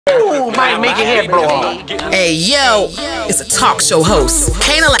Ooh, might make your head blow off. Hey yo, it's a talk show host,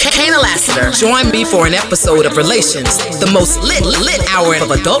 Kana Lassiter. Join me for an episode of Relations, the most lit hour of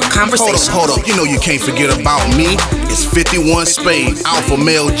adult conversation. Hold up, you know you can't forget about me. It's 51 Spade, alpha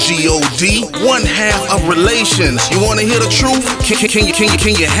male G-O-D, one half of Relations. You wanna hear the truth?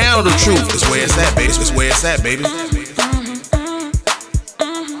 Can you handle the truth? It's where it's at, baby. It's where it's at, baby.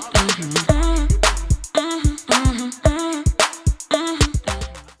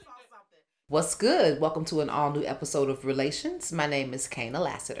 What's good? Welcome to an all-new episode of Relations. My name is Kana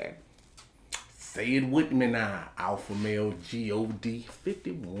Lassiter. Say it with me now. Alpha male G-O-D,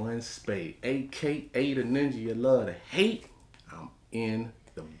 51 Spade, a.k.a. the ninja you love to hate. I'm in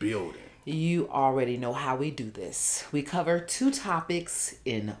the building. You already know how we do this. We cover two topics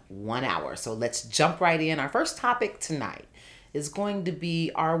in 1 hour. So let's jump right in. Our first topic tonight is going to be,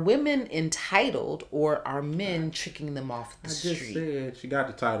 are women entitled or are men tricking them off the street? I just said she got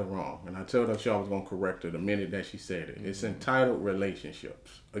the title wrong, and I told her I was going to correct her the minute that she said it. It's Entitled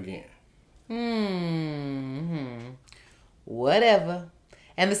Relationships, again. Whatever.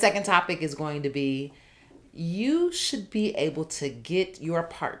 And the second topic is going to be, you should be able to get your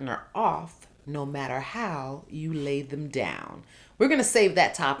partner off no matter how you lay them down. We're going to save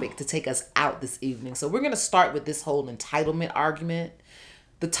that topic to take us out this evening. So we're going to start with this whole entitlement argument.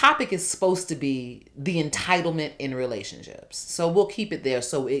 The topic is supposed to be the entitlement in relationships. So we'll keep it there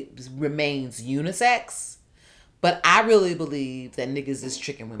so it remains unisex. But I really believe that niggas is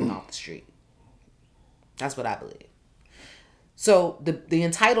tricking women off the street. That's what I believe. So the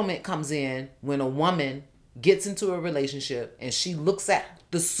entitlement comes in when a woman gets into a relationship and she looks at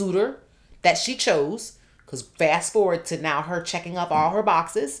the suitor that she chose. Because fast forward to now her checking off all her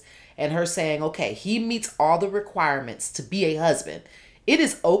boxes and her saying, okay, he meets all the requirements to be a husband. It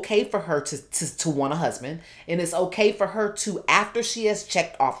is okay for her to want a husband. And it's okay for her to, after she has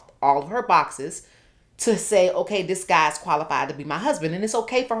checked off all of her boxes, to say, okay, this guy's qualified to be my husband. And it's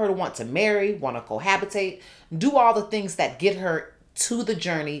okay for her to want to marry, want to cohabitate, do all the things that get her to the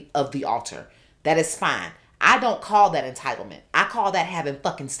journey of the altar. That is fine. I don't call that entitlement. I call that having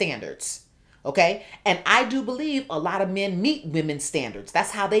fucking standards. Okay? And I do believe a lot of men meet women's standards. That's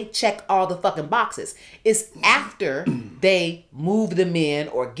how they check all the fucking boxes. It's after they move them in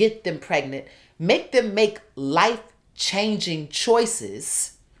or get them pregnant, make them make life-changing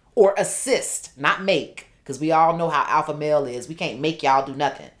choices or assist, not make. Because we all know how alpha male is. We can't make y'all do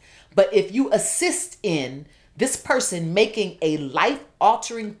nothing. But if you assist in this person making a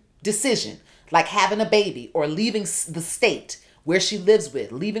life-altering decision, like having a baby or leaving the state where she lives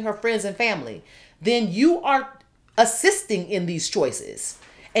with, leaving her friends and family, then you are assisting in these choices.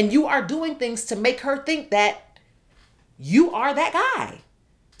 And you are doing things to make her think that you are that guy.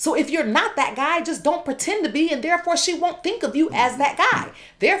 So if you're not that guy, just don't pretend to be, and therefore she won't think of you as that guy.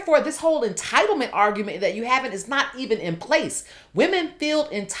 Therefore, this whole entitlement argument that you having is not even in place. Women feel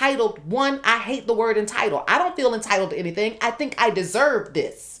entitled. One, I hate the word entitled. I don't feel entitled to anything. I think I deserve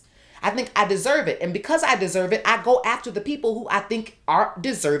this. I think I deserve it. And because I deserve it, I go after the people who I think are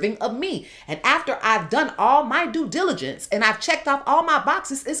deserving of me. And after I've done all my due diligence and I've checked off all my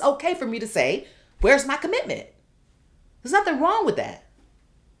boxes, it's okay for me to say, where's my commitment? There's nothing wrong with that.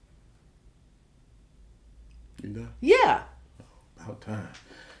 You done? Yeah. About time.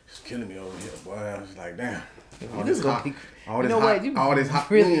 It's killing me over here, boy. I was like, damn. All this hot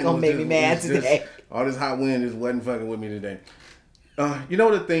really gonna make me mad today. All this hot wind just wasn't fucking with me today. You know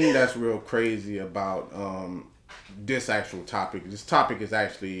the thing that's real crazy about this actual topic? This topic is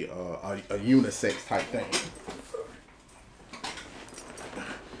actually a unisex type thing.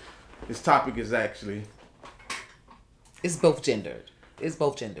 This topic is actually... It's both gendered. It's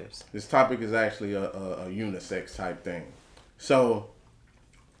both genders. This topic is actually a unisex type thing. So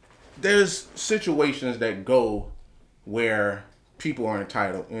there's situations that go where people are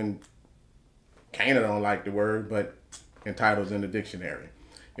entitled, and Kana don't like the word, but entitled's in the dictionary.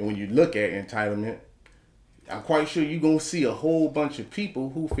 And when you look at entitlement, I'm quite sure you're going to see a whole bunch of people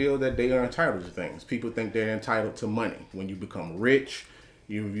who feel that they are entitled to things. People think they're entitled to money. When you become rich,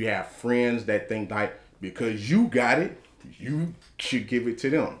 you have friends that think like, because you got it, you should give it to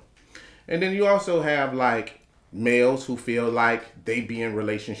them. And then you also have like males who feel like they be in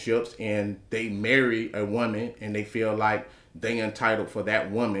relationships and they marry a woman and they feel like they entitled for that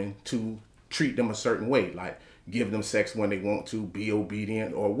woman to treat them a certain way. Like, give them sex when they want to, be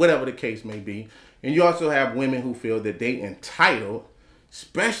obedient, or whatever the case may be. And you also have women who feel that they entitled,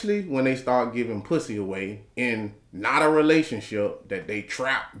 especially when they start giving pussy away in not a relationship, that they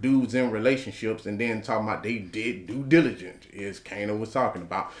trap dudes in relationships and then talking about they did due diligence, as Kana was talking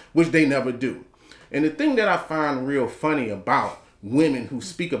about, which they never do. And the thing that I find real funny about women who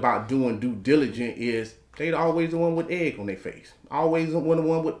speak about doing due diligence is they always the one with egg on their face. Always the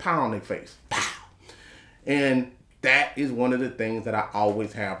one with pie on their face. Pow. And that is one of the things that I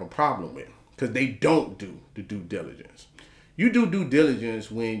always have a problem with. Because they don't do the due diligence. You do due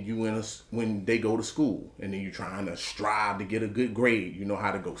diligence when when they go to school and then you're trying to strive to get a good grade. You know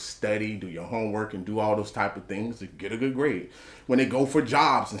how to go study, do your homework, and do all those type of things to get a good grade. When they go for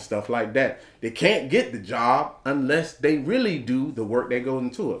jobs and stuff like that, they can't get the job unless they really do the work that goes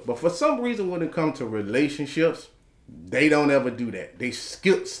into it. But for some reason, when it comes to relationships, they don't ever do that. They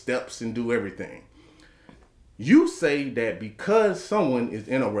skip steps and do everything. You say that because someone is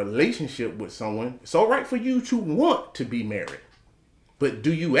in a relationship with someone, it's all right for you to want to be married. But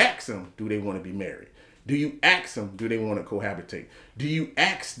do you ask them, do they want to be married? Do you ask them, do they want to cohabitate? Do you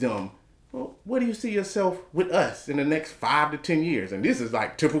ask them, well, what do you see yourself with us in the next 5 to 10 years? And this is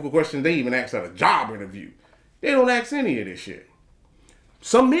like typical questions they even ask at a job interview. They don't ask any of this shit.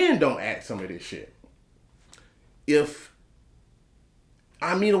 Some men don't ask some of this shit. If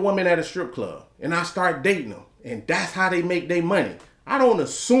I meet a woman at a strip club and I start dating them, and that's how they make their money, I don't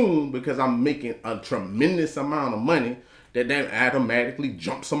assume because I'm making a tremendous amount of money that automatically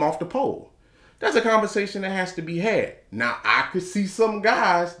jumps them off the pole. That's a conversation that has to be had. Now, I could see some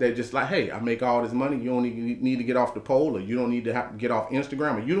guys that just like, hey, I make all this money. You don't need to get off the pole, or you don't need to have to get off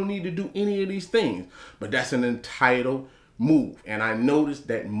Instagram, or you don't need to do any of these things. But that's an entitled move. And I noticed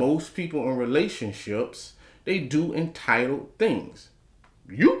that most people in relationships, they do entitled things.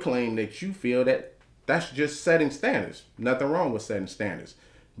 You claim that you feel that that's just setting standards. Nothing wrong with setting standards.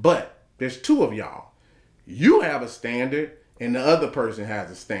 But there's two of y'all. You have a standard and the other person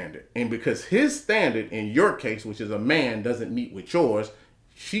has a standard. And because his standard in your case, which is a man, doesn't meet with yours,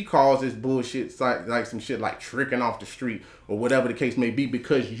 she calls this bullshit like some shit like tricking off the street or whatever the case may be,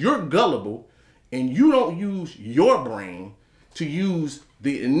 because you're gullible and you don't use your brain to use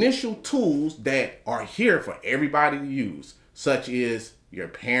the initial tools that are here for everybody to use, such as your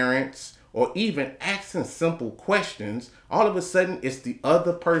parents, or even asking simple questions. All of a sudden, it's the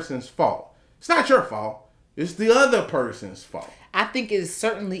other person's fault. It's not your fault. It's the other person's fault. I think it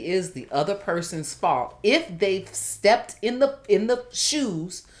certainly is the other person's fault if they've stepped in the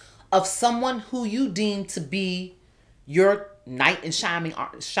shoes of someone who you deem to be your knight in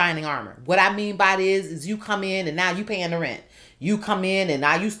shining armor. What I mean by this is you come in and now you paying the rent. You come in and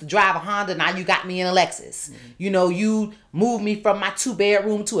I used to drive a Honda, now you got me in a Lexus. Mm-hmm. You know, you moved me from my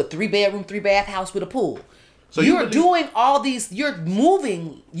 2-bedroom to a 3-bedroom, 3-bath house with a pool. So you're doing all these, you're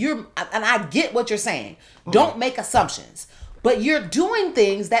moving, and I get what you're saying. Mm-hmm. Don't make assumptions. But you're doing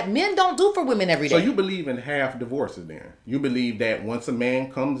things that men don't do for women every day. So you believe in half divorces then? You believe that once a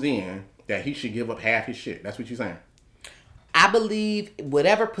man comes in, that he should give up half his shit. That's what you're saying? I believe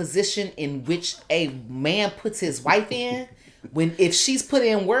whatever position in which a man puts his wife in, if she's put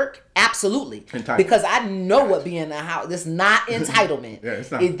in work, absolutely. Because I know what being in a house, it's not entitlement. Yeah,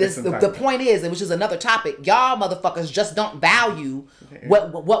 it's not. The point is, which is another topic, y'all motherfuckers just don't value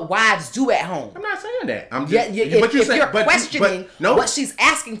what wives do at home. I'm not saying that. I'm just, if you're questioning what she's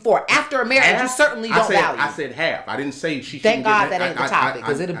asking for after a marriage, you certainly don't value. I said half. I didn't say she. Thank God that ain't the topic,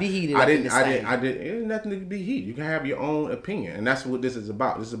 because it'll be heated. I didn't. It's nothing to be heated. You can have your own opinion, and that's what this is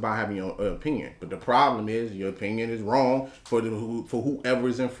about. This is about having your own opinion. But the problem is, your opinion is wrong for whoever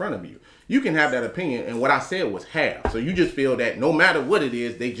is in front of you. You can have that opinion, and what I said was half. So you just feel that no matter what it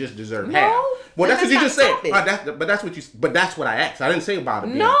is, they just deserve half. Well, that's what you just said. But that's what I asked. I didn't say about it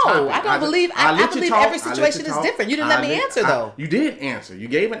being a topic. I don't believe. I believe every situation is different. You didn't let me answer though. You did answer. You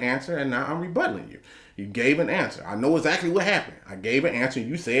gave an answer, and now I'm rebutting you. You gave an answer. I know exactly what happened. I gave an answer.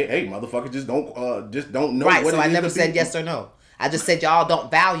 You said, "Hey, motherfucker, just don't know." Right. So I never said yes or no. I just said y'all don't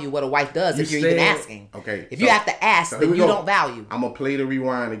value what a wife does if you're even asking. Okay. If you have to ask, then you don't value. I'm going to play the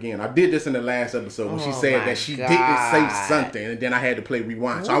rewind again. I did this in the last episode when she said that she didn't say something, and then I had to play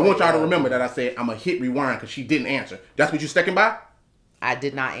rewind. So I want y'all to remember that I said I'm going to hit rewind because she didn't answer. That's what you're sticking by? I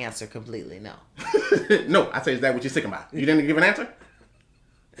did not answer completely, no. No, I say, is that what you're sticking by? You didn't give an answer?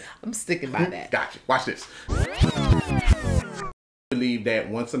 I'm sticking by that. Gotcha. Watch this. I believe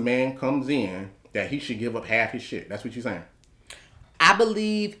that once a man comes in, that he should give up half his shit. That's what you're saying? I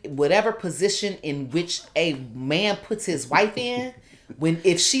believe whatever position in which a man puts his wife in,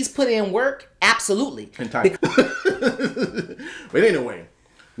 if she's put in work, absolutely. But anyway,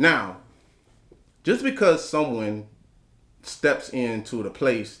 now, just because someone steps into the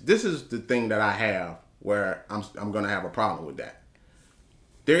place, this is the thing that I have where I'm going to have a problem with that.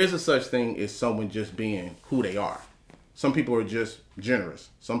 There is a such thing as someone just being who they are. Some people are just generous.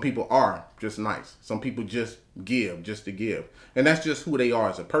 Some people are just nice. Some people just give just to give. And that's just who they are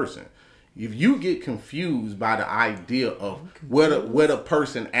as a person. If you get confused by the idea of what a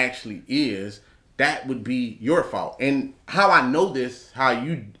person actually is, that would be your fault. And how I know this, how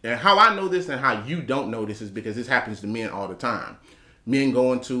I know this and how you don't know this is because this happens to men all the time. Men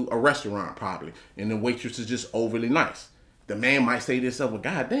go into a restaurant probably, and the waitress is just overly nice. The man might say to himself, well,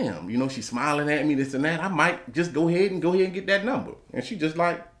 goddamn, you know, she's smiling at me, this and that. I might just go ahead and get that number. And she just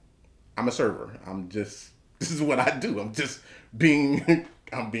like, I'm a server. This is what I do. I'm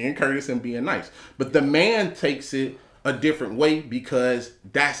being courteous and being nice. But the man takes it a different way because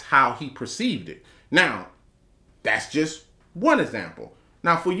that's how he perceived it. Now, that's just one example.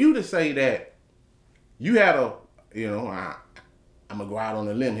 Now, for you to say that you had I'm going to go out on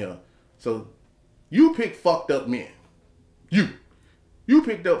a limb here. So you pick fucked up men. You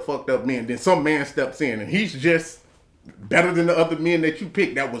picked up fucked up men. Then some man steps in and he's just better than the other men that you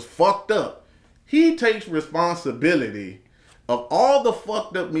picked that was fucked up. He takes responsibility of all the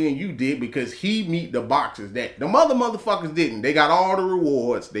fucked up men you did because he meet the boxes that the motherfuckers didn't. They got all the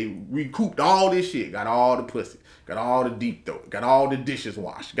rewards. They recouped all this shit. Got all the pussy. Got all the deep throat. Got all the dishes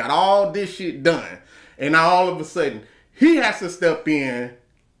washed. Got all this shit done. And now all of a sudden, he has to step in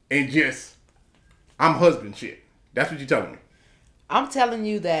and just, I'm husband shit. That's what you're telling me. I'm telling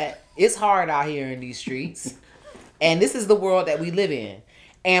you that it's hard out here in these streets. And this is the world that we live in.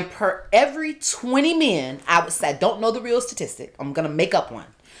 And per every 20 men, I would say, I don't know the real statistic. I'm going to make up one.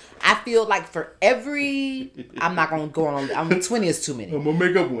 I feel like for every, I'm not going to go on, 20 is too many. I'm going to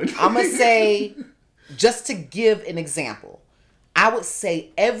make up one. I'm going to say, just to give an example, I would say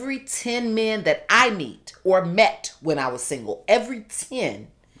every 10 men that I meet or met when I was single, every 10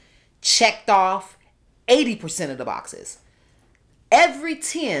 checked off 80% of the boxes. Every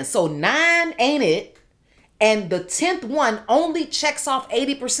 10. So 9 ain't it. And the 10th one only checks off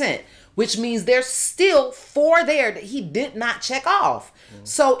 80%, which means there's still 4 there that he did not check off.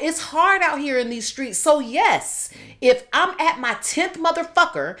 So it's hard out here in these streets. So yes, if I'm at my 10th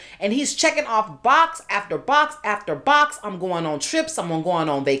motherfucker and he's checking off box after box after box, I'm going on trips, I'm going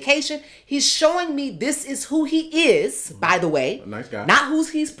on vacation. He's showing me this is who he is, by the way. A nice guy. Not who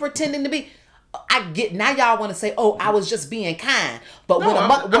he's pretending to be. I get now. Y'all want to say, "Oh, I was just being kind," but no,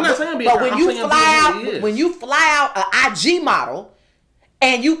 I'm not saying being kind. When you fly out an IG model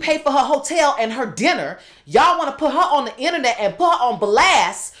and you pay for her hotel and her dinner, y'all want to put her on the internet and put her on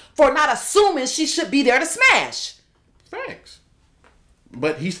blast for not assuming she should be there to smash. Thanks.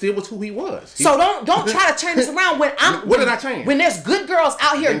 But he still was who he was. So don't try to turn this around when What did I change? When there's good girls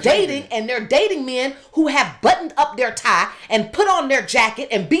out here dating and they're dating men who have buttoned up their tie and put on their jacket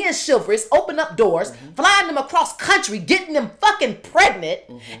and being chivalrous, open up doors, flying them across country, getting them fucking pregnant,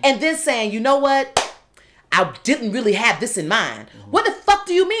 and then saying, you know what? I didn't really have this in mind. What the fuck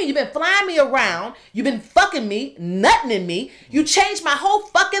do you mean? You've been flying me around. You've been fucking me, nutting in me. You changed my whole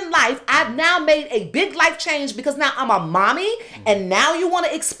fucking life. I've now made a big life change because now I'm a mommy. And now you want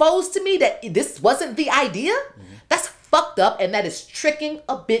to expose to me that this wasn't the idea? That's fucked up, and that is tricking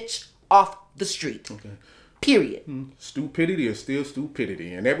a bitch off the street. Okay. Period. Stupidity is still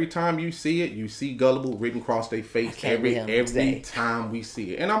stupidity. And every time you see it, you see gullible written across their face every time we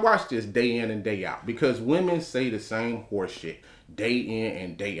see it. And I watch this day in and day out because women say the same horse shit day in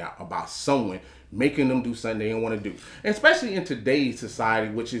and day out about someone making them do something they don't want to do. And especially in today's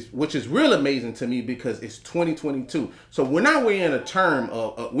society, which is real amazing to me because it's 2022. So we're in a term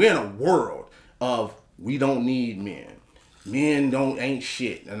of, we're in a world of we don't need men. Men ain't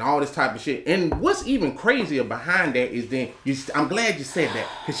shit and all this type of shit. And what's even crazier behind that is I'm glad you said that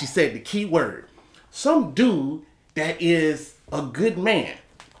because she said the key word. Some dude that is a good man.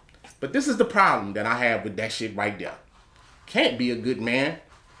 But this is the problem that I have with that shit right there. Can't be a good man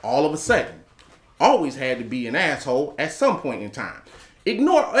all of a sudden. Always had to be an asshole at some point in time.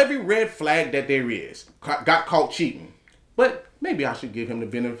 Ignore every red flag that there is. Got caught cheating. But maybe I should give him the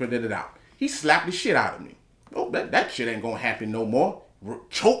benefit of the doubt. He slapped the shit out of me. Oh, that shit ain't gonna happen no more.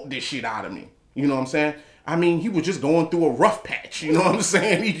 Choke this shit out of me. You know what I'm saying? I mean, he was just going through a rough patch. You know what I'm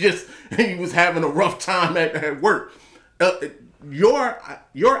saying? He was having a rough time at work.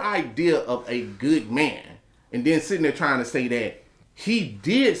 Your idea of a good man, and then sitting there trying to say that he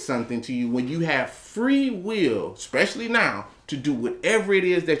did something to you when you have free will, especially now, to do whatever it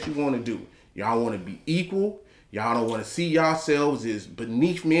is that you want to do. Y'all want to be equal. Y'all don't want to see yourselves as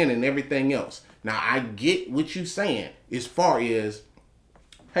beneath men and everything else. Now, I get what you're saying as far as,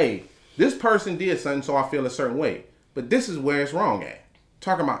 hey, this person did something so I feel a certain way. But this is where it's wrong at.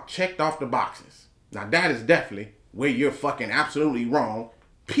 Talking about checked off the boxes. Now, that is definitely where you're fucking absolutely wrong,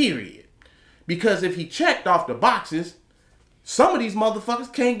 period. Because if he checked off the boxes, some of these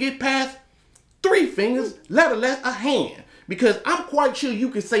motherfuckers can't get past 3 fingers, let alone a hand. Because I'm quite sure you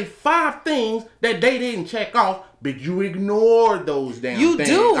could say 5 things that they didn't check off, but you ignored those damn things. You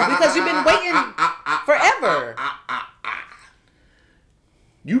do, because you've been waiting forever.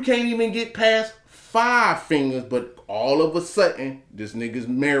 You can't even get past 5 fingers, but all of a sudden, this nigga's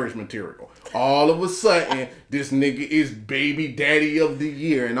marriage material. All of a sudden, this nigga is baby daddy of the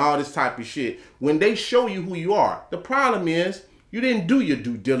year and all this type of shit. When they show you who you are, the problem is you didn't do your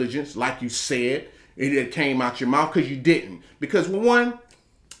due diligence like you said. It came out your mouth because you didn't. Because one,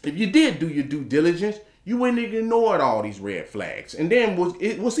 if you did do your due diligence, you wouldn't have ignored all these red flags. And then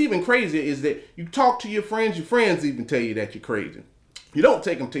what's even crazier is that you talk to your friends even tell you that you're crazy. You don't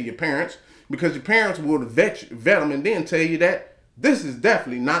take them to your parents because your parents will vet them and then tell you that this is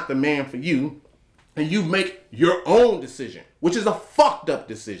definitely not the man for you. And you make your own decision, which is a fucked up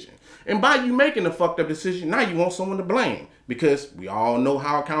decision. And by you making a fucked up decision, now you want someone to blame. Because we all know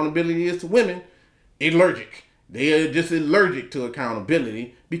how accountability is to women. Allergic. They are just allergic to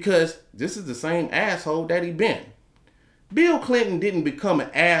accountability because this is the same asshole that he been. Bill Clinton didn't become an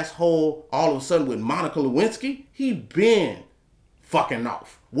asshole all of a sudden with Monica Lewinsky. He been fucking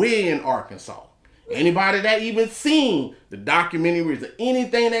off way in Arkansas. Anybody that even seen the documentaries or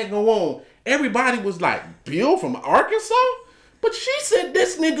anything that go on, everybody was like, Bill from Arkansas? But she said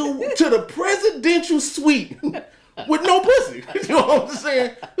this nigga to the presidential suite with no pussy. You know what I'm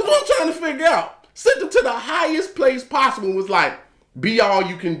saying? That's what I'm trying to figure out. Sent him to the highest place possible and was like, be all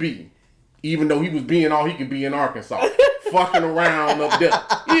you can be. Even though he was being all he could be in Arkansas. Fucking around up there.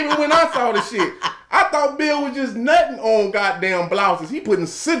 Even when I saw the shit, I thought Bill was just nutting on goddamn blouses. He putting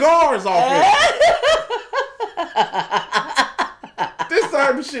cigars off him. This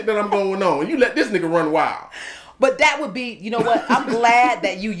type of shit that I'm going on. You let this nigga run wild. But that would be, you know what? I'm glad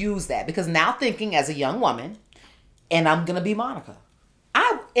that you use that. Because now thinking as a young woman, and I'm going to be Monica.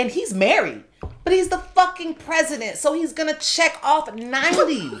 And he's married. But he's the fucking president, so he's gonna check off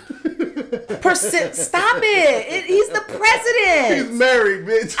 90%. Stop it! He's the president. He's married,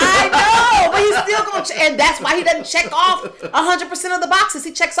 bitch. I know, but he's still gonna and that's why he doesn't check off 100% of the boxes.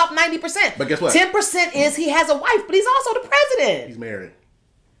 He checks off 90%. But guess what? 10% is he has a wife, but he's also the president. He's married.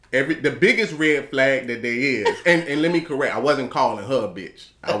 The biggest red flag that there is, and let me correct, I wasn't calling her a bitch.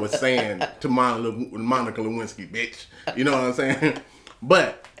 I was saying to Monica Lewinsky, bitch. You know what I'm saying?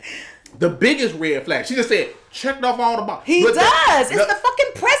 But the biggest red flag, she just said, checked off all the boxes. He does. It's the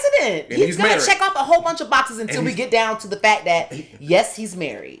fucking president. He's going to married. check off a whole bunch of boxes until we get down to the fact that, yes, he's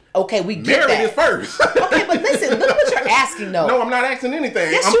married. Okay, we get married that. is first. Okay, but listen, look what you're asking, though. No, I'm not asking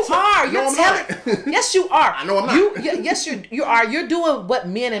anything. Yes, you are. You're I'm telling. not. Yes, you are. I know I'm not. Yes, you are. You're doing what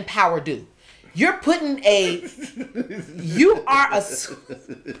men in power do. You're putting you are a...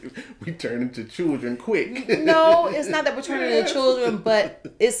 We turn into children quick. No, it's not that we're turning into children, but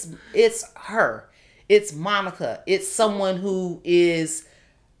it's her. It's Monica. It's someone who is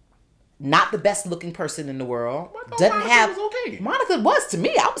not the best looking person in the world. Doesn't Monica have... was okay. Monica was to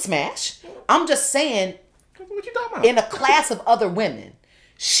me. I would smash. I'm just saying, What you talking about? in a class of other women,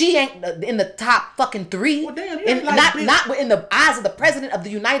 she ain't in the top fucking 3. Well, damn, not in the eyes of the president of the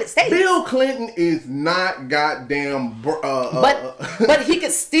United States. Bill Clinton is not goddamn. But he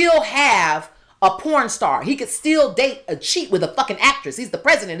could still have a porn star. He could still cheat with a fucking actress. He's the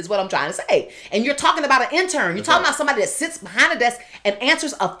president, is what I'm trying to say. And you're talking about an intern. You're talking about somebody that sits behind a desk and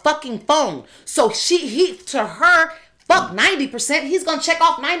answers a fucking phone. So to her. Fuck 90%, he's gonna check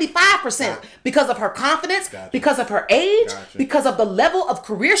off 95% because of her confidence, because of her age, because of the level of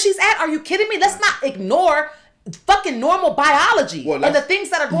career she's at. Are you kidding me? Let's not ignore fucking normal biology and the things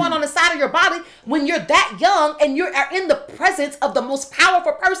that are going on inside of your body when you're that young and you are in the presence of the most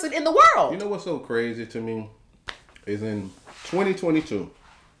powerful person in the world. You know what's so crazy to me is in 2022,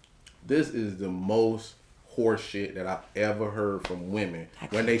 this is the most horse shit that I've ever heard from women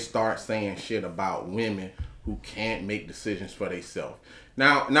when they start saying shit about women who can't make decisions for themselves.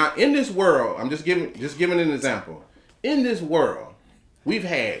 Now in this world, I'm just giving an example. In this world, we've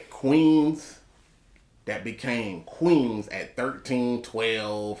had queens that became queens at 13,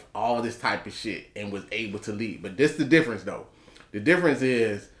 12, all this type of shit, and was able to lead. But this the difference though. The difference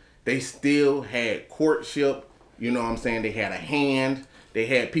is they still had courtship. You know what I'm saying? They had a hand. They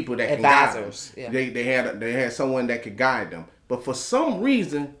had people that advisors. Can guide them. They had someone that could guide them. But for some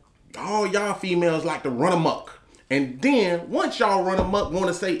reason, all y'all females like to run amok. And then, once y'all run amok, want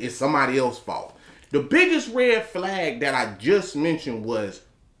to say it's somebody else's fault. The biggest red flag that I just mentioned was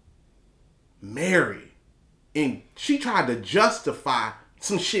Mary. And she tried to justify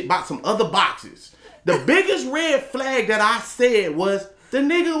some shit about some other boxes. The biggest red flag that I said was the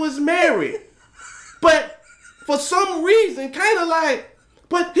nigga was married. But for some reason, kind of like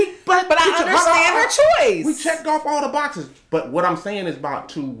But I understand her choice. We checked off all the boxes. But what I'm saying is about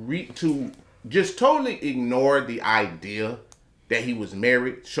to just totally ignore the idea that he was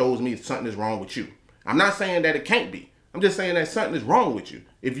married shows me something is wrong with you. I'm not saying that it can't be. I'm just saying that something is wrong with you.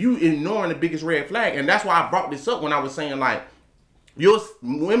 If you ignoring the biggest red flag, and that's why I brought this up when I was saying like,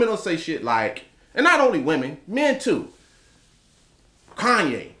 women will say shit like, and not only women, men too.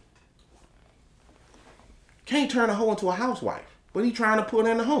 Kanye can't turn a hoe into a housewife, but he trying to put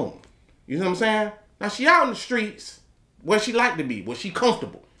her in the home. You know what I'm saying? Now she out in the streets where she like to be, where she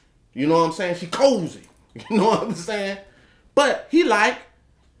comfortable. You know what I'm saying? She cozy. You know what I'm saying? But he like,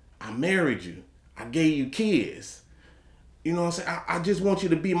 I married you. I gave you kids. You know what I'm saying? I just want you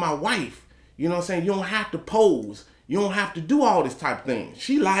to be my wife. You know what I'm saying? You don't have to pose. You don't have to do all this type of thing.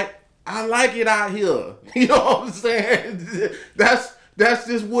 She like, I like it out here. You know what I'm saying? That's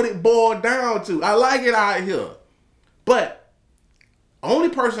just what it boiled down to. I like it out here. But only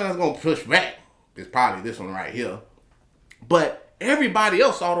person that's going to push back is probably this one right here. But everybody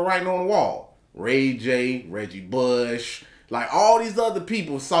else saw the writing on the wall. Ray J, Reggie Bush, like all these other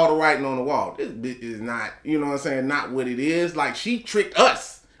people saw the writing on the wall. This bitch is not, you know what I'm saying, not what it is. Like she tricked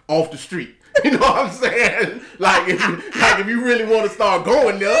us off the street. You know what I'm saying? Like if you really want to start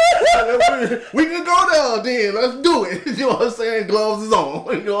going there, we can go there then. Let's do it. You know what I'm saying? Gloves is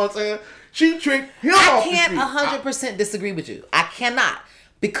on. You know what I'm saying? She tricked him off the street. I can't 100% disagree with you. I cannot.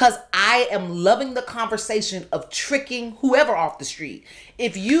 Because I am loving the conversation of tricking whoever off the street.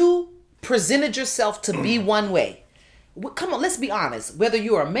 If you presented yourself to be one way, come on, let's be honest. Whether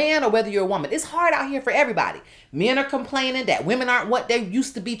you're a man or whether you're a woman, it's hard out here for everybody. Men are complaining that women aren't what they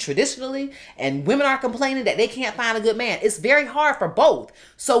used to be traditionally, and women are complaining that they can't find a good man. It's very hard for both.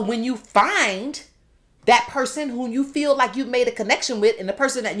 So when you find that person who you feel like you've made a connection with and the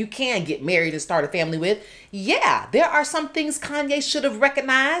person that you can get married and start a family with, yeah, there are some things Kanye should have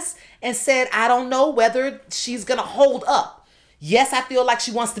recognized and said, I don't know whether she's going to hold up. Yes, I feel like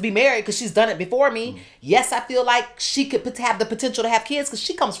she wants to be married because she's done it before me. Mm-hmm. Yes, I feel like she could have the potential to have kids because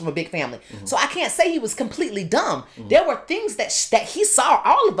she comes from a big family. Mm-hmm. So I can't say he was completely dumb. Mm-hmm. There were things that he saw,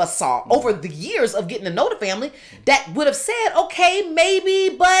 all of us saw, mm-hmm. over the years of getting to know the family, mm-hmm. that would have said, okay,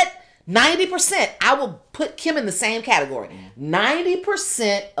 maybe, but 90%, I will put Kim in the same category.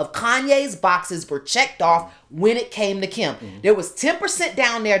 90% of Kanye's boxes were checked off when it came to Kim. Mm-hmm. There was 10%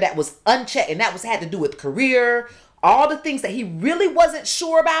 down there that was unchecked, and that had to do with career, all the things that he really wasn't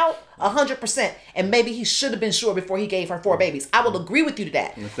sure about, 100%. And maybe he should have been sure before he gave her 4 babies. I will agree with you to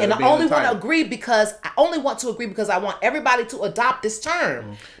that. And I only want to agree because I want everybody to adopt this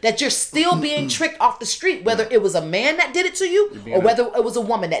term, that you're still being tricked off the street, whether it was a man that did it to you or whether it was a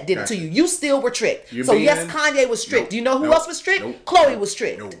woman that did it to you. You still were tricked. Yes, Kanye was tricked. Do you know who else was tricked? Chloe was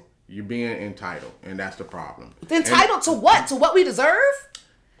tricked. No. You're being entitled, and that's the problem. Entitled to what? To what we deserve?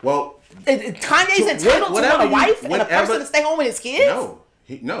 Well, Kanye's entitled to want a wife and a person to stay home with his kids?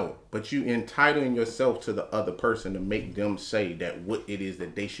 No, but you entitling yourself to the other person to make them say that what it is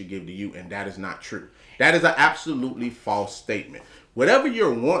that they should give to you, and that is not true. That is an absolutely false statement. Whatever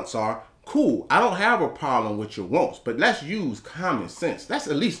your wants are, cool. I don't have a problem with your wants, but let's use common sense. Let's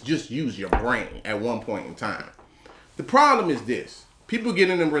at least just use your brain at one point in time. The problem is this. People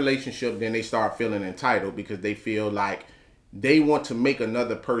get in a relationship, then they start feeling entitled because they feel like they want to make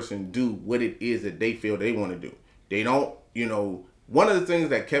another person do what it is that they feel they want to do. They don't, one of the things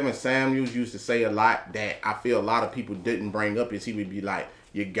that Kevin Samuels used to say a lot that I feel a lot of people didn't bring up is he would be like,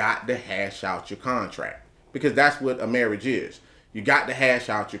 you got to hash out your contract. Because that's what a marriage is. You got to hash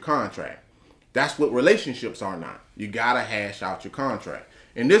out your contract. That's what relationships are now. You got to hash out your contract.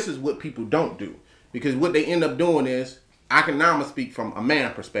 And this is what people don't do. Because what they end up doing is, I'm going to speak from a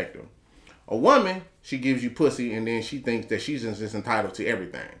man perspective. A woman, she gives you pussy and then she thinks that she's just entitled to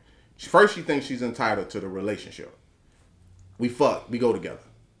everything. First, she thinks she's entitled to the relationship. We fuck, we go together.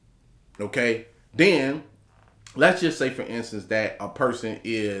 Okay? Then, let's just say, for instance, that a person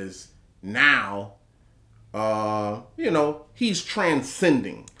is now, he's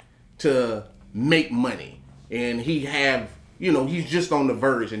transcending to make money. And he's just on the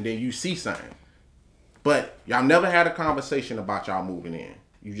verge, and then you see something. But y'all never had a conversation about y'all moving in.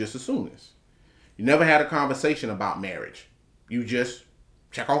 You just assume this. You never had a conversation about marriage. You just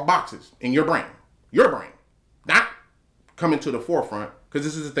check off boxes in your brain. Your brain. Not coming to the forefront, because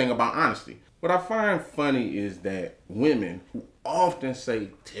this is the thing about honesty. What I find funny is that women who often say,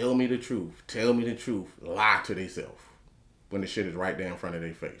 tell me the truth, lie to themselves when the shit is right there in front of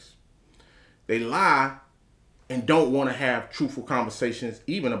their face. They lie and don't want to have truthful conversations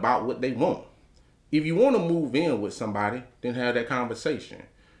even about what they want. If you want to move in with somebody, then have that conversation.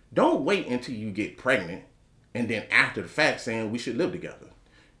 Don't wait until you get pregnant and then after the fact saying we should live together.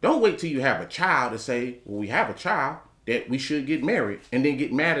 Don't wait till you have a child to say, well, we have a child, that we should get married, and then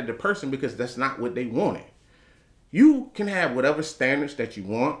get mad at the person because that's not what they wanted. You can have whatever standards that you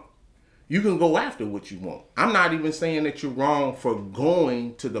want. You can go after what you want. I'm not even saying that you're wrong for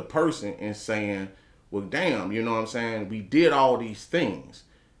going to the person and saying, well, damn, you know what I'm saying? We did all these things.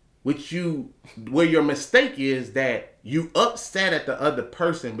 Where your mistake is that you upset at the other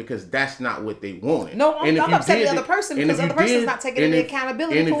person because that's not what they wanted. No, I'm upset at the other person because the other person's not taking any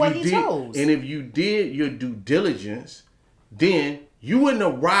accountability for what he chose. And if you did your due diligence, then you wouldn't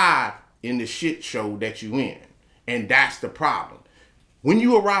arrive in the shit show that you in. And that's the problem. When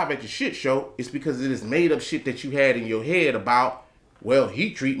you arrive at the shit show, it's because it is made up shit that you had in your head about, well,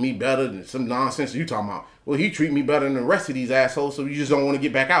 he treat me better than some nonsense you talking about. Well, he treat me better than the rest of these assholes, so you just don't want to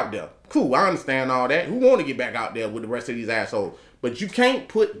get back out there. Cool, I understand all that. Who want to get back out there with the rest of these assholes? But you can't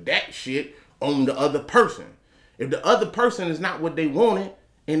put that shit on the other person. If the other person is not what they wanted,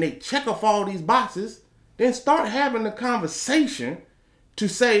 and they check off all these boxes, then start having a conversation to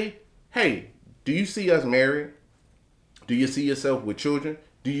say, hey, do you see us married? Do you see yourself with children?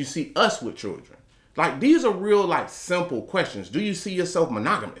 Do you see us with children? Like, these are real, like, simple questions. Do you see yourself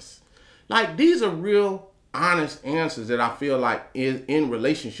monogamous? Like, these are real, honest answers that I feel like is in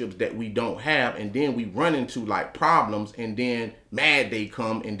relationships that we don't have. And then we run into, like, problems, and then mad they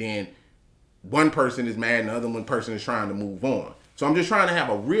come, and then one person is mad and the other one person is trying to move on. So I'm just trying to have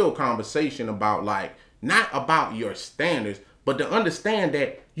a real conversation about, like, not about your standards, but to understand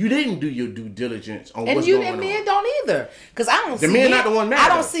that you didn't do your due diligence on what's going on. And men don't either. Because I don't see men not the one mad.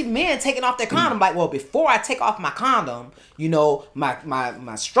 I don't see men taking off their condom like, well, before I take off my condom, you know,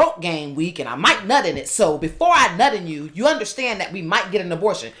 my stroke game weak and I might nut in it. So before I nut in you, you understand that we might get an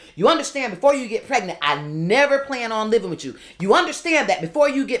abortion. You understand before you get pregnant, I never plan on living with you. You understand that before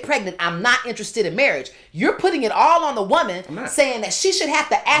you get pregnant, I'm not interested in marriage. You're putting it all on the woman, saying that she should have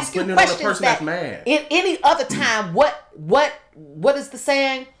to ask you questions that in any other time, what is the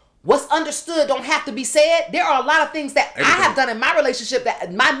saying? What's understood don't have to be said. There are a lot of things that I have done in my relationship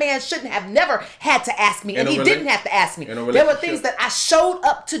that my man shouldn't have never had to ask me, and he didn't have to ask me. There were things that I showed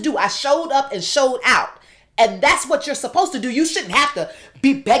up to do. I showed up and showed out. And that's what you're supposed to do. You shouldn't have to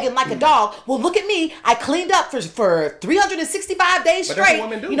be begging like a dog. Well, look at me. I cleaned up for 365 days straight.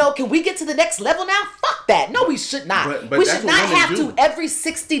 You know, can we get to the next level now? Fuck that. No, we should not. But we should not have to every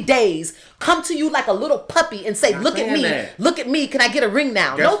 60 days come to you like a little puppy and say, look at me. Look at me. Can I get a ring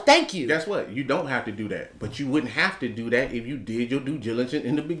now? No, thank you. Guess what? You don't have to do that. But you wouldn't have to do that if you did your due diligence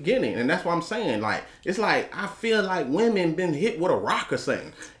in the beginning. And that's what I'm saying. Like, it's like, I feel like women been hit with a rock or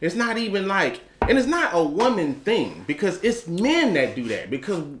something. It's not even like... And it's not a woman thing, because it's men that do that.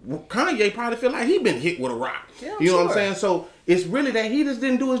 Because Kanye probably feel like he been hit with a rock. Yeah, you know what I'm saying? So it's really that he just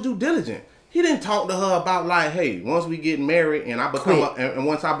didn't do his due diligence. He didn't talk to her about like, hey, once we get married and I become and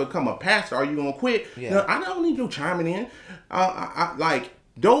once I become a pastor, are you gonna quit? Yeah. You know, I don't need you chiming in. Like,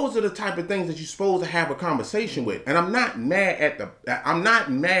 those are the type of things that you're supposed to have a conversation with. And I'm not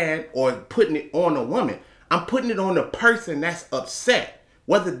mad or putting it on a woman. I'm putting it on the person that's upset.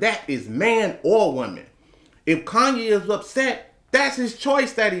 Whether that is man or woman. If Kanye is upset, that's his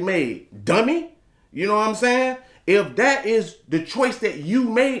choice that he made. Dummy. You know what I'm saying? If that is the choice that you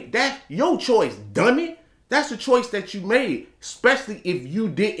made, that's your choice. Dummy. That's the choice that you made. Especially if you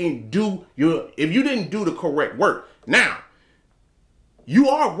didn't do the correct work. Now, you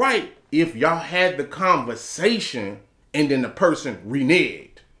are right if y'all had the conversation and then the person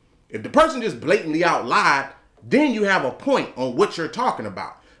reneged. If the person just blatantly out lied, then you have a point on what you're talking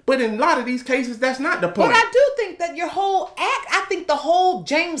about. But in a lot of these cases, that's not the point. But I do think that your whole act, I think the whole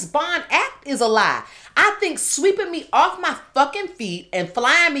James Bond act is a lie. I think sweeping me off my fucking feet and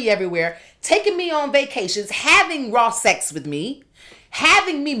flying me everywhere, taking me on vacations, having raw sex with me,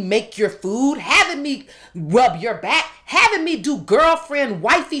 having me make your food, having me rub your back, having me do girlfriend,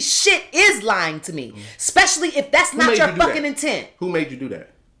 wifey shit is lying to me. Especially if that's not your fucking intent. Who made you do that?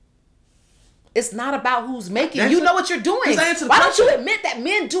 It's not about who's making. You know what you're doing. Why don't you admit that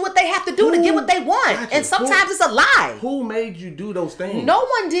men do what they have to do to get what they want? And sometimes it's a lie. Who made you do those things? No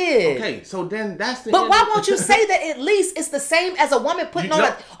one did. Okay, so then that's the... But why won't you say that at least it's the same as a woman putting on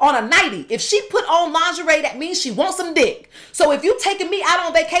a nightie? If she put on lingerie, that means she wants some dick. So if you taking me out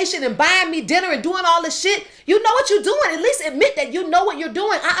on vacation and buying me dinner and doing all this shit, you know what you're doing. At least admit that you know what you're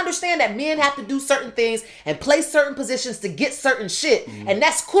doing. I understand that men have to do certain things and play certain positions to get certain shit. And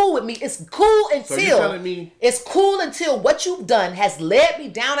that's cool with me. It's cool it's cool until what you've done has led me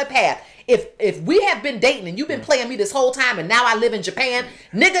down a path. If we have been dating and you've been playing me this whole time and now I live in Japan,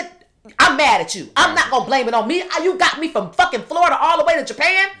 nigga, I'm mad at you. I'm not gonna blame it on me. You got me from fucking Florida all the way to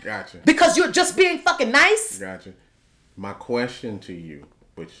Japan. Gotcha. Because you're just being fucking nice. Gotcha. My question to you,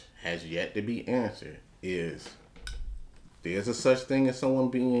 which has yet to be answered, is there's a such thing as someone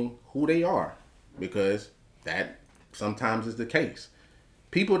being who they are, because that sometimes is the case.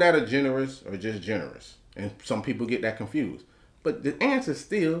 People that are generous are just generous, and some people get that confused. But the answer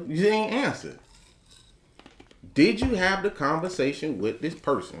still, you ain't answered. Did you have the conversation with this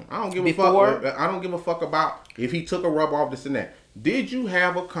person? I don't give a fuck. I don't give a fuck about if he took a rub off this and that. Did you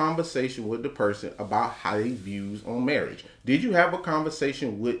have a conversation with the person about how they views on marriage? Did you have a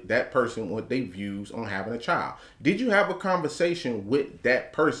conversation with that person what they views on having a child? Did you have a conversation with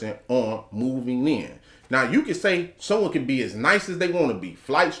that person on moving in? Now, you can say someone can be as nice as they want to be.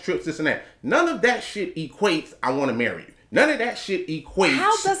 Flights, trips, this and that. None of that shit equates, I want to marry you. None of that shit equates.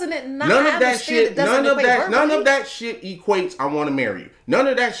 How doesn't it not? None of that shit. None of that shit equates. I want to marry you. None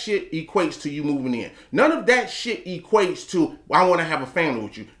of that shit equates to you moving in. None of that shit equates to I want to have a family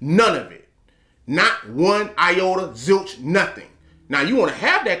with you. None of it. Not one iota, zilch, nothing. Now you want to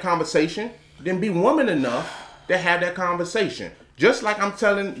have that conversation, then be woman enough to have that conversation. Just like I'm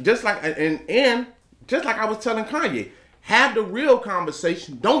telling, just like I was telling Kanye. Have the real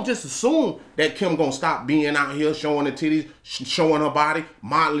conversation. Don't just assume that Kim gonna stop being out here showing the titties, showing her body,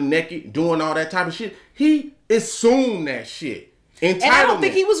 modeling naked, doing all that type of shit. He assumed that shit. Entitlement. And I don't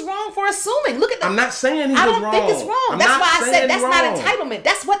think he was wrong for assuming. Look at that. I'm not saying he was wrong. I don't think it's wrong. That's why I said that's not entitlement.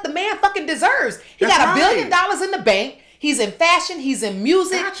 That's what the man fucking deserves. He got $1 billion in the bank. He's in fashion. He's in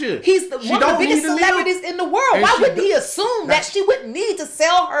music. Gotcha. He's one of the biggest celebrities in the world. Why wouldn't he assume that she wouldn't need to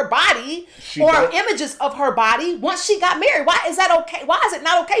sell her body or images of her body once she got married? Why is that okay? Why is it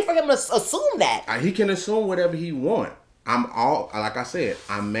not okay for him to assume that? He can assume whatever he wants. Like I said,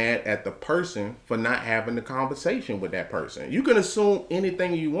 I'm mad at the person for not having the conversation with that person. You can assume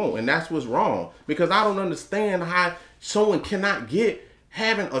anything you want, and that's what's wrong. Because I don't understand how someone cannot get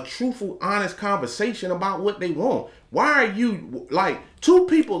having a truthful, honest conversation about what they want. Why are you, like, two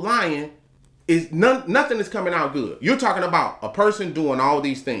people lying is nothing is coming out good. You're talking about a person doing all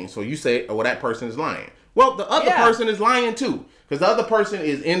these things. So you say, oh, well, that person is lying. Well, the other person is lying too. Because the other person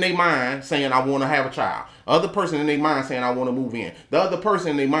is in their mind saying, I want to have a child. Other person in their mind saying, I want to move in. The other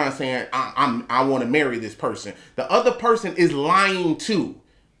person in their mind saying, I want to marry this person. The other person is lying too.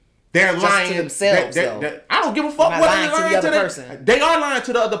 They're just lying to themselves. I don't give a fuck what they're lying to the other person. They are lying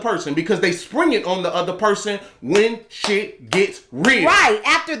to the other person because they spring it on the other person when shit gets real. Right.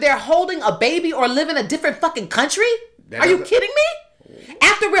 After they're holding a baby or live in a different fucking country? Are you kidding me?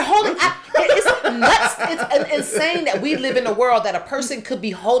 After we're holding, it's nuts. It's insane that we live in a world that a person could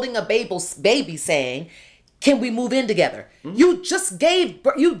be holding a baby saying, can we move in together? Mm-hmm. You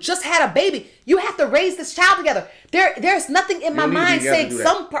just had a baby. You have to raise this child together. There's nothing in my mind saying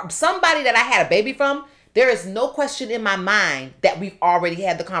somebody that I had a baby from. There is no question in my mind that we've already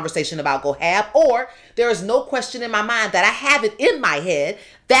had the conversation about go have, or there is no question in my mind that I have it in my head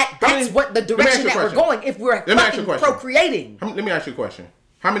that that's what the direction that we're going if we're fucking procreating. Let me ask you a question.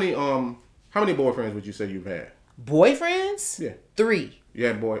 How many boyfriends would you say you've had? Boyfriends? Yeah. 3. You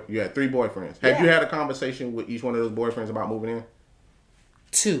had 3 boyfriends. Have you had a conversation with each one of those boyfriends about moving in?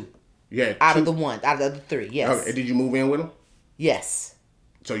 2. Yeah. Out of the 3, yes. Okay. Did you move in with them? Yes.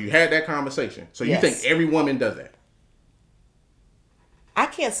 So you had that conversation. So you think every woman does that? I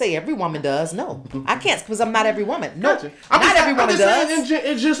can't say every woman does. No, I can't because I'm not every woman. No, gotcha. not every woman does.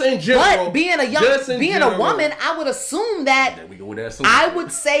 It's just in general. But being a woman, I would assume that. There we go with that. I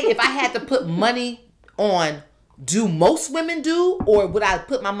would say if I had to put money on, do most women do, or would I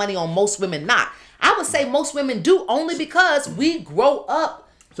put my money on most women not? I would say most women do only because we grow up.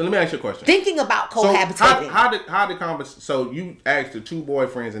 So let me ask you a question. Thinking about cohabitating. So how did conversation? So you asked the 2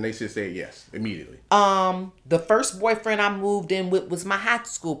 boyfriends and they just said yes immediately. The first boyfriend I moved in with was my high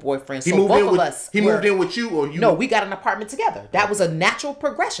school boyfriend. So moved in with you or you? No, we got an apartment together. That was a natural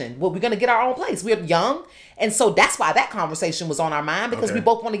progression. Well, we're gonna get our own place. We're young, and so that's why that conversation was on our mind because we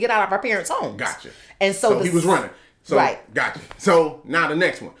both want to get out of our parents' homes. Gotcha. And so he was running. So, right. Gotcha. So now the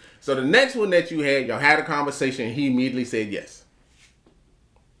next one. So the next one that you had, y'all had a conversation. And he immediately said yes.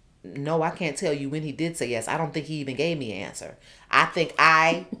 No, I can't tell you when he did say yes. I don't think he even gave me an answer. I think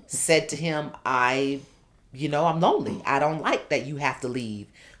I said to him, I'm lonely. I don't like that you have to leave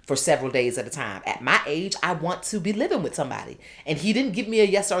for several days at a time. At my age, I want to be living with somebody. And he didn't give me a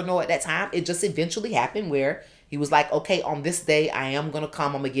yes or no at that time. It just eventually happened where he was like, okay, on this day, I am going to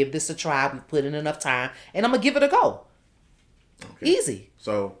come. I'm going to give this a try. We put in enough time and I'm going to give it a go. Okay. Easy.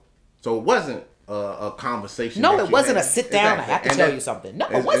 So it wasn't a conversation. No, it wasn't a sit down. Exactly. I have to tell you something. No,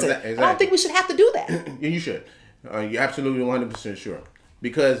 it wasn't. Exactly. I don't think we should have to do that. You should. You're absolutely 100% sure.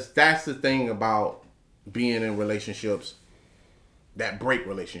 Because that's the thing about being in relationships that break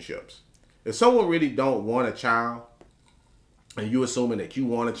relationships. If someone really don't want a child, and you assuming that you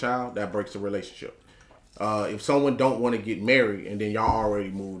want a child, that breaks the relationship. If someone don't want to get married and then y'all already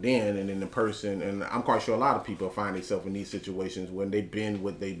moved in, and then the person, and I'm quite sure a lot of people find themselves in these situations when they've been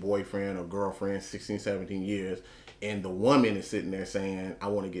with their boyfriend or girlfriend 16, 17 years, and the woman is sitting there saying, I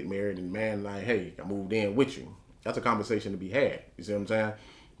want to get married, and the man like, hey, I moved in with you. That's a conversation to be had. You see what I'm saying?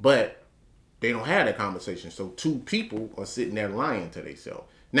 But they don't have that conversation. So two people are sitting there lying to themselves.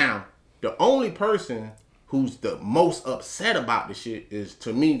 Now, the only person who's the most upset about the shit is,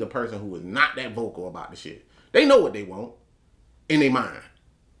 to me, the person who is not that vocal about the shit. They know what they want in their mind.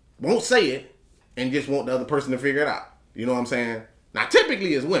 Won't say it and just want the other person to figure it out. You know what I'm saying? Now,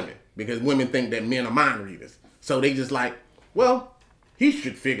 typically it's women, because women think that men are mind readers. So they just like, well, he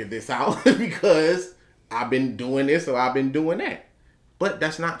should figure this out because I've been doing this or I've been doing that. But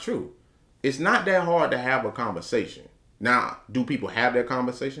that's not true. It's not that hard to have a conversation. Now, do people have that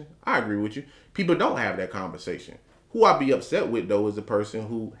conversation? I agree with you. People don't have that conversation. Who I'd be upset with, though, is the person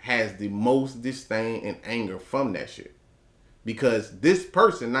who has the most disdain and anger from that shit. Because this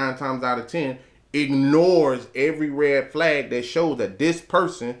person, 9 times out of 10, ignores every red flag that shows that this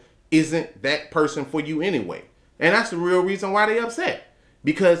person isn't that person for you anyway. And that's the real reason why they upset.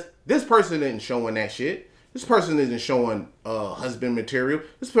 Because this person isn't showing that shit. This person isn't showing husband material.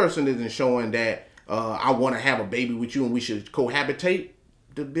 This person isn't showing that I want to have a baby with you and we should cohabitate.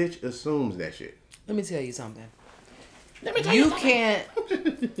 The bitch assumes that shit. Let me tell you something. You can't.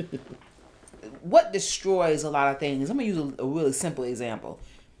 What destroys a lot of things? I'm going to use a really simple example.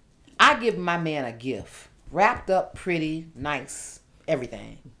 I give my man a gift. Wrapped up, pretty, nice,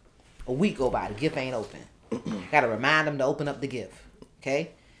 everything. A week go by, the gift ain't open. Got to remind him to open up the gift.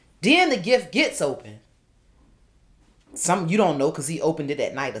 Okay? Then the gift gets open. Something you don't know because he opened it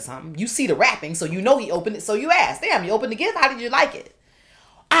at night or something. You see the wrapping, so you know he opened it. So you ask, damn, you opened the gift? How did you like it?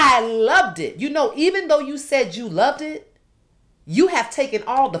 I loved it. You know, even though you said you loved it, you have taken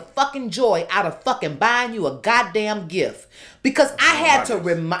all the fucking joy out of fucking buying you a goddamn gift. Because I had to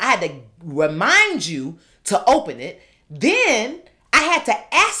remind you to open it. Then I had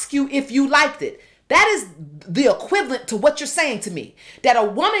to ask you if you liked it. That is the equivalent to what you're saying to me. That a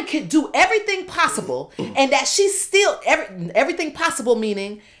woman could do everything possible and that she's still, everything possible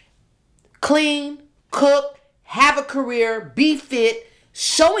meaning clean, cook, have a career, be fit,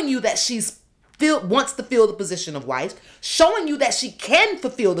 showing you that wants to fill the position of wife, showing you that she can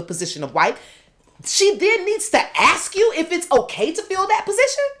fulfill the position of wife. She then needs to ask you if it's okay to fill that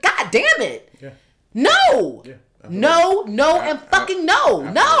position? God damn it. Yeah. No. Yeah. No, and fucking no.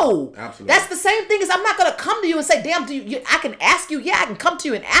 Absolutely. No. Absolutely. That's the same thing as I'm not going to come to you and say, damn, I can ask you. Yeah, I can come to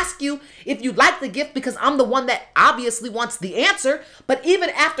you and ask you if you like the gift because I'm the one that obviously wants the answer. But even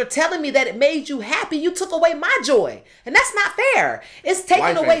after telling me that it made you happy, you took away my joy. And that's not fair. It's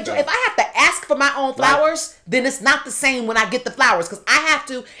taking away joy. If I have to ask for my own flowers, then it's not the same when I get the flowers because I have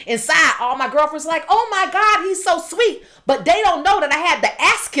to, inside, all my girlfriends like, oh my God, he's so sweet. But they don't know that I had to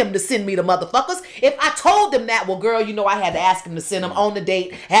ask him to send me the motherfuckers. If I told them that, well, girl, you know I had to ask him to send them on the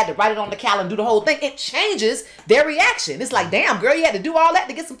date, had to write it on the calendar, do the whole thing. It changes their reaction. It's like, damn, girl, you had to do all that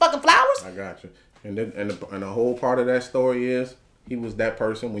to get some fucking flowers? I got you. And the whole part of that story is he was that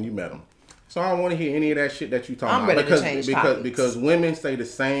person when you met him. So I don't want to hear any of that shit that you talking about. Because women say the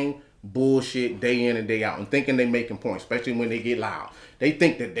same bullshit day in and day out and thinking they making points, especially when they get loud. They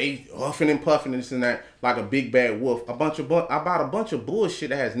think that they huffing and puffing and this and that like a big bad wolf. About a bunch of bullshit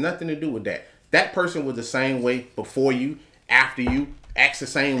that has nothing to do with that. That person was the same way before you, after you, acts the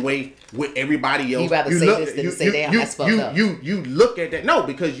same way with everybody else. You rather say this than say damn, that's fucked up. You look at that. No,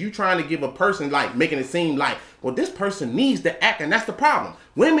 because you trying to give a person like making it seem like, well, this person needs to act, and that's the problem.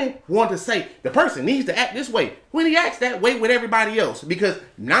 Women want to say the person needs to act this way when he acts that way with everybody else. Because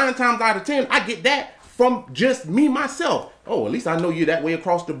 9 times out of 10, I get that from just me myself. Oh, at least I know you're that way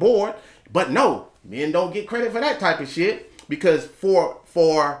across the board. But no, men don't get credit for that type of shit because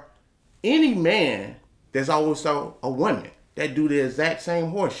for any man, there's also a woman that do the exact same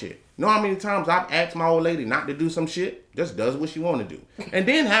horse shit. Know how many times I've asked my old lady not to do some shit? Just does what she want to do. And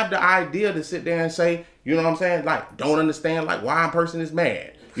then have the idea to sit there and say, you know what I'm saying? Like, don't understand like why a person is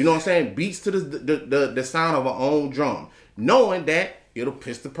mad. You know what I'm saying? Beats to the sound of her own drum. Knowing that it'll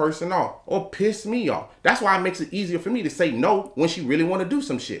piss the person off or piss me off. That's why it makes it easier for me to say no when she really want to do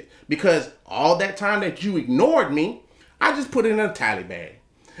some shit. Because all that time that you ignored me, I just put it in a tally bag.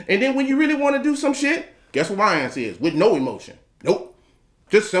 And then when you really want to do some shit, guess what my answer is? With no emotion. Nope.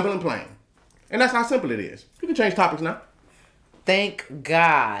 Just simple and plain. And that's how simple it is. You can change topics now. Thank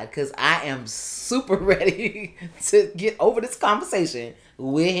God, because I am super ready to get over this conversation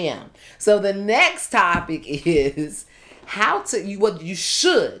with him. So the next topic is, What you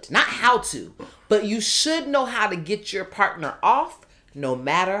should, not how to, but you should know how to get your partner off no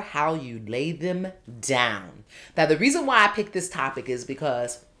matter how you lay them down. Now, the reason why I picked this topic is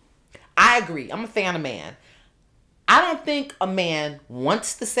because I agree. I'm a fan of man. I don't think a man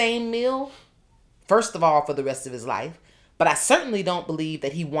wants the same meal, first of all, for the rest of his life, but I certainly don't believe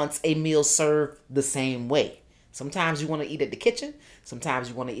that he wants a meal served the same way. Sometimes you want to eat at the kitchen. Sometimes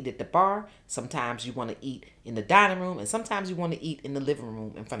you want to eat at the bar. Sometimes you want to eat in the dining room. And sometimes you want to eat in the living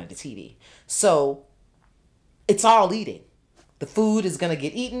room in front of the TV. So it's all eating. The food is going to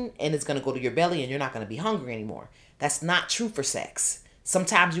get eaten and it's going to go to your belly and you're not going to be hungry anymore. That's not true for sex.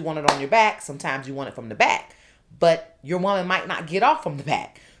 Sometimes you want it on your back. Sometimes you want it from the back. But your woman might not get off from the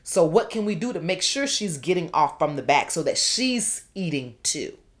back. So what can we do to make sure she's getting off from the back so that she's eating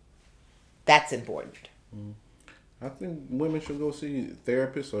too? That's important. I think women should go see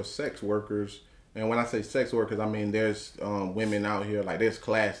therapists or sex workers. And when I say sex workers, I mean there's women out here, like there's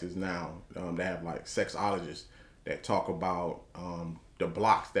classes now that have like sexologists that talk about the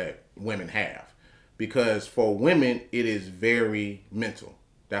blocks that women have. Because for women, it is very mental.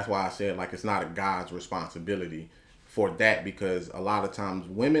 That's why I said like it's not a guy's responsibility for that, because a lot of times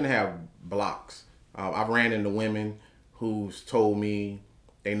women have blocks. I've ran into women who's told me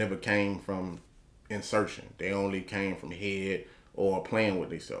they never came from insertion. They only came from head or playing with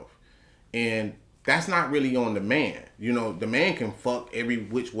themselves. And that's not really on the man. You know, the man can fuck every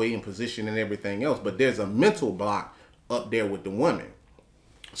which way in position and everything else, but there's a mental block up there with the woman.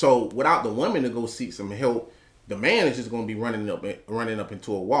 So without the woman to go seek some help, the man is just going to be running up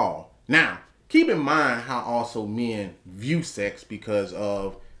into a wall. Now, keep in mind how also men view sex because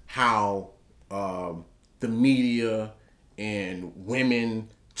of how the media and women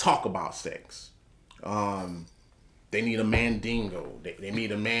talk about sex. They need a mandingo. They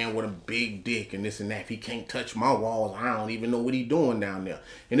need a man with a big dick and this and that. If he can't touch my walls, I don't even know what he's doing down there.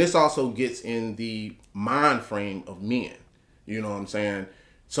 And this also gets in the mind frame of men. You know what I'm saying?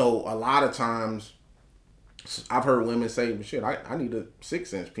 So a lot of times I've heard women say, well, shit, I need a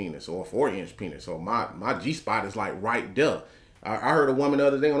 6-inch penis or a 4-inch penis. Or my G-spot is like right there. I heard a woman the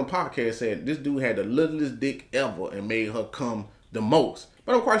other day on a podcast said this dude had the littlest dick ever and made her come the most.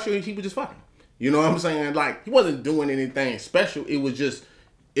 But I'm quite sure he was just fucking. You know what I'm saying? Like, he wasn't doing anything special. It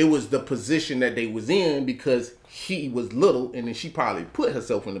was the position that they was in because he was little and then she probably put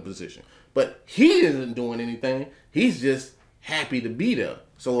herself in the position. But he isn't doing anything. He's just happy to be there.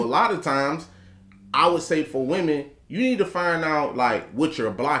 So a lot of times, I would say for women, you need to find out like what your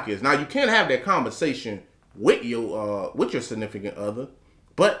block is. Now, you can't have that conversation with your significant other,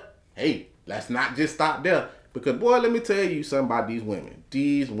 but hey, let's not just stop there. Because, boy, let me tell you something about these women.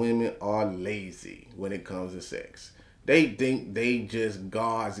 These women are lazy when it comes to sex. They think they just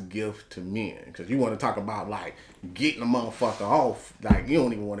God's gift to men. Because you want to talk about, like, getting a motherfucker off. Like, you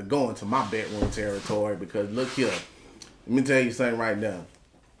don't even want to go into my bedroom territory. Because, look here. Let me tell you something right now.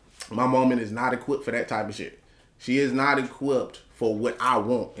 My woman is not equipped for that type of shit. She is not equipped for what I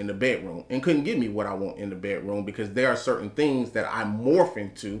want in the bedroom. And couldn't give me what I want in the bedroom. Because there are certain things that I morph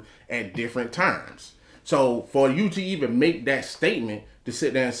into at different times. So for you to even make that statement, to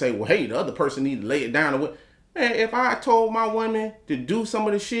sit there and say, well, hey, the other person need to lay it down. Man, if I told my woman to do some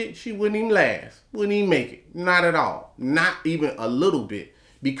of the shit, she wouldn't even last. Wouldn't even make it. Not at all. Not even a little bit.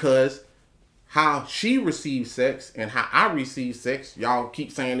 Because how she receives sex and how I receive sex, y'all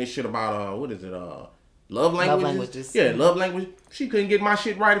keep saying this shit about, what is it, love languages? Yeah, love language. She couldn't get my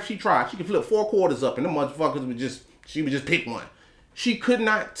shit right if she tried. She could flip 4 quarters up and the motherfuckers she would just pick one. She could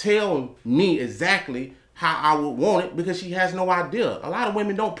not tell me exactly how I would want it because she has no idea. A lot of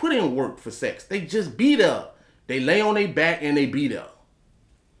women don't put in work for sex. They just be there. They lay on their back and they be there.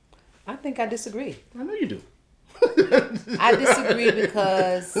 I think I disagree. I know you do. I disagree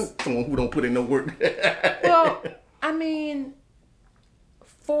because... Someone who don't put in no work. Well, I mean,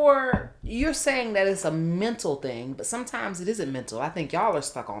 you're saying that it's a mental thing, but sometimes it isn't mental. I think y'all are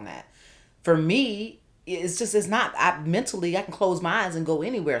stuck on that. For me... It's not, mentally, I can close my eyes and go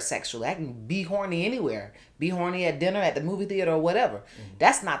anywhere sexually. I can be horny anywhere. Be horny at dinner, at the movie theater, or whatever. Mm-hmm.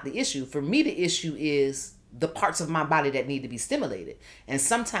 That's not the issue. For me, the issue is the parts of my body that need to be stimulated. And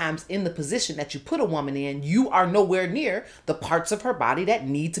sometimes in the position that you put a woman in, you are nowhere near the parts of her body that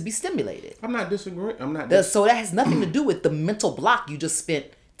need to be stimulated. I'm not disagreeing. So that has nothing to do with the mental block you just spent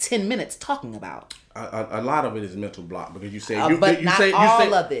 10 minutes talking about. A lot of it is mental block because you said You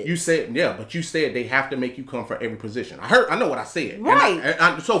said but you said they have to make you come for every position. I know what I said.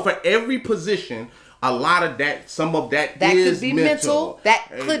 Right. So for every position, a lot of that, some of that is could be mental.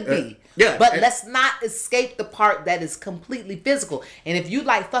 That could be. Yeah. But let's not escape the part that is completely physical. And if you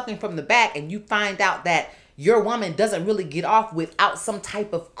like fucking from the back and you find out that your woman doesn't really get off without some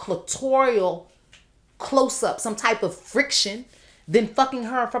type of clitoral close-up, some type of friction, then fucking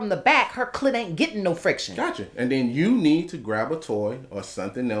her from the back, her clit ain't getting no friction. Gotcha. And then you need to grab a toy or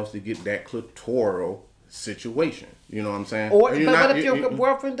something else to get that clitoral situation. You know what I'm saying? Or, but what if your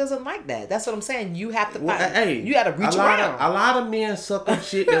boyfriend doesn't like that? That's what I'm saying. You have to find, you got to reach around. A lot of men suck up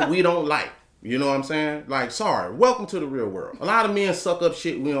shit that we don't like. You know what I'm saying? Like, sorry, welcome to the real world. A lot of men suck up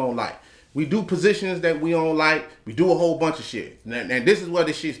shit we don't like. We do positions that we don't like. We do a whole bunch of shit. And this is where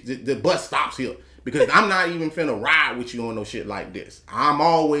the bus stops here. Because I'm not even finna ride with you on no shit like this. I'm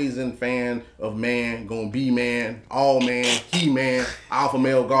always in fan of man, gonna be man, all man, he man, alpha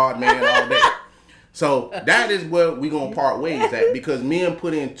male, God man, all that. So that is where we gonna part ways at, because men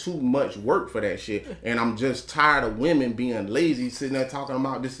put in too much work for that shit, and I'm just tired of women being lazy, sitting there talking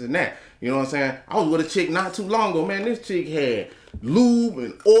about this and that. You know what I'm saying? I was with a chick not too long ago, man. This chick had lube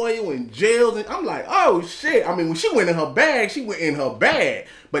and oil and gels, and I'm like, oh shit. I mean, when she went in her bag, she went in her bag.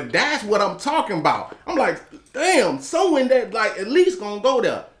 But that's what I'm talking about. I'm like, damn, someone that like at least gonna go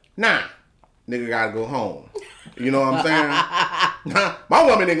there. Nah, nigga gotta go home. You know what I'm saying? My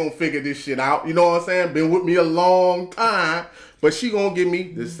woman ain't gonna figure this shit out. You know what I'm saying? Been with me a long time. But she gonna give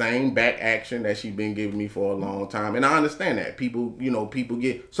me the same back action that she been giving me for a long time. And I understand that. People, you know, people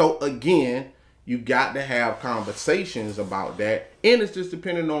get... So again, you got to have conversations about that. And it's just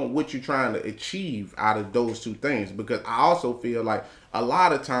depending on what you're trying to achieve out of those two things. Because I also feel like a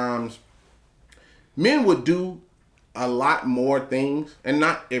lot of times men would do a lot more things, and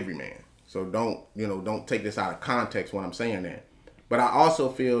not every man. So don't take this out of context when I'm saying that. But I also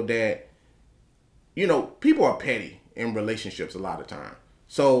feel that, you know, people are petty in relationships a lot of time.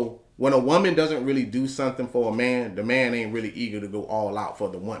 So when a woman doesn't really do something for a man, the man ain't really eager to go all out for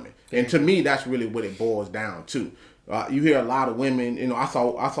the woman. And to me, that's really what it boils down to. You hear a lot of women, you know, I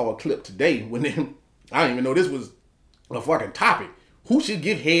saw a clip today when I didn't even know this was a fucking topic. Who should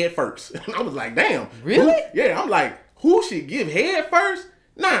give head first? And I was like, damn. Really? Yeah, I'm like, who should give head first?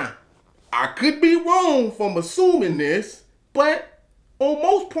 Nah, I could be wrong from assuming this, but on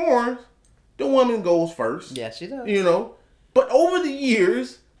most porns, the woman goes first. Yeah, she does. You know? But over the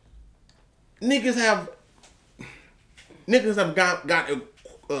years, niggas have got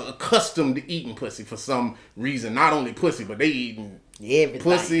accustomed to eating pussy for some reason. Not only pussy, but they eating everything.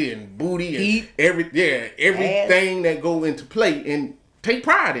 Pussy and booty and everything that go into play and take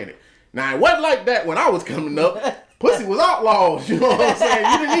pride in it. Now, it wasn't like that when I was coming up. Pussy was outlawed, you know what I'm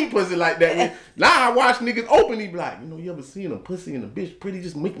saying? You didn't eat pussy like that. Now I watch niggas openly be like, you know, you ever seen a pussy and a bitch pretty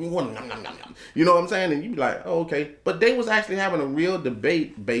just make me want to nom. You know what I'm saying? And you be like, oh, okay. But they was actually having a real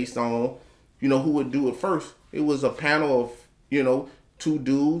debate based on, you know, who would do it first. It was a panel of, you know, 2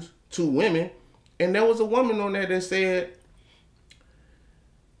 dudes, 2 women. And there was a woman on there that said,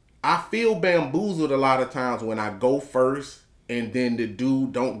 I feel bamboozled a lot of times when I go first and then the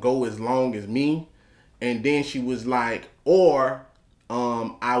dude don't go as long as me. And then she was like, or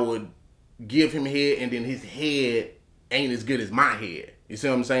I would give him head and then his head ain't as good as my head. You see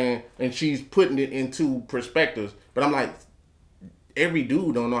what I'm saying? And she's putting it into perspectives. But I'm like, every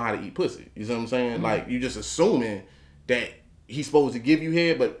dude don't know how to eat pussy. You see what I'm saying? Mm-hmm. Like, you just assuming that he's supposed to give you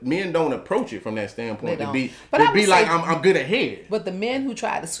head, but men don't approach it from that standpoint to be like, I'm good at head. But the men who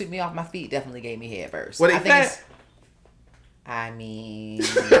tried to sweep me off my feet definitely gave me head first. Well, I mean...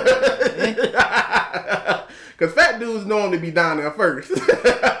 Because fat dudes normally be down there first.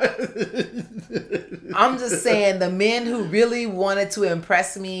 I'm just saying, the men who really wanted to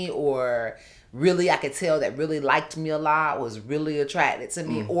impress me, or really I could tell that really liked me a lot, was really attracted to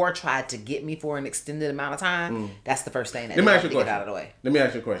me, or tried to get me for an extended amount of time, that's the first thing that they get out of the way. Let me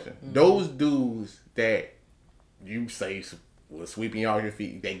ask you a question. Those dudes that you say was sweeping you off your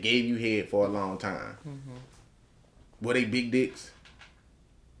feet, that gave you head for a long time, were they big dicks?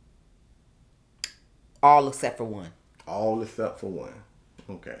 All except for one. All except for one.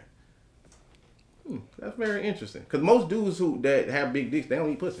 Okay. That's very interesting. Because most dudes that have big dicks, they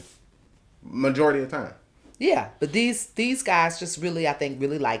don't eat pussy. Majority of the time. Yeah, but these guys just really, I think,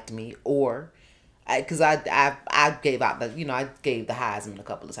 really liked me, or because I gave out the, you know, I gave the Heisman a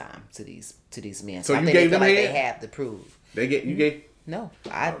couple of times to these men. So I you think gave them like head? they have to prove. You gave? No,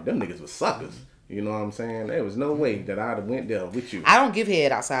 them niggas was suckers. You know what I'm saying? There was no way that I'd have went there with you. I don't give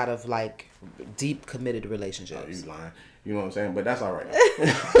head outside of like deep committed relationships. Oh, you lying. You know what I'm saying? But that's all right.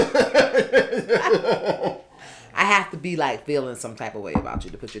 I have to be like feeling some type of way about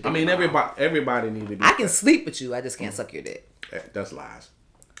you to put your dick I mean, everybody need to be. I can sleep with you. I just can't suck your dick. That's lies.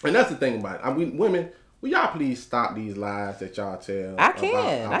 And that's the thing about it. I mean, women will y'all please stop these lies that y'all tell? I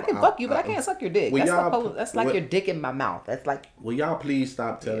can fuck you, but I can't suck your dick. That's like your dick in my mouth. That's like. Will y'all please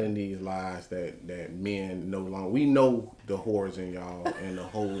stop telling these lies that men no longer? We know the whores in y'all and the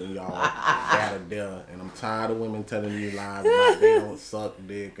hole in y'all that are there, and I'm tired of women telling you lies about they don't suck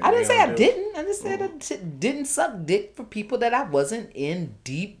dick. I didn't say I didn't. I just said I didn't suck dick for people that I wasn't in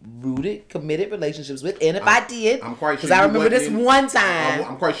deep-rooted, committed relationships with. And if I did, I'm quite sure. Because I remember this one time.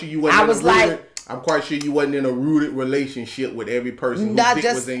 I'm quite sure you wasn't. I'm quite sure you wasn't in a rooted relationship with every person who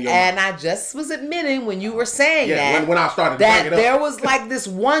was in your and mouth. I just was admitting when you were saying that when I started that bringing it there up. was like this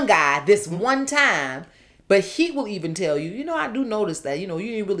one guy, this one time, but he will even tell you, I do notice that, you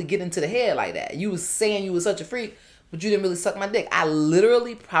didn't really get into the head like that. You was saying you was such a freak, but you didn't really suck my dick. I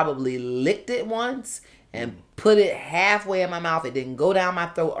literally probably licked it once and put it halfway in my mouth. It didn't go down my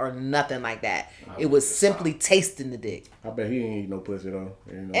throat or nothing like that. It was simply tasting the dick. I bet he ain't eat no pussy though.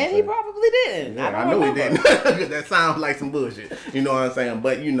 And he probably didn't. Yeah, I know he didn't. That sounds like some bullshit. You know what I'm saying?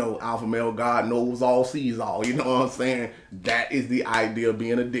 But alpha male, God knows all, sees all. You know what I'm saying? That is the idea of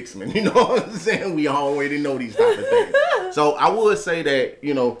being a dicksman. You know what I'm saying? We already know these type of things. So I would say that,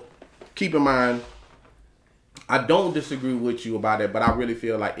 keep in mind, I don't disagree with you about it, but I really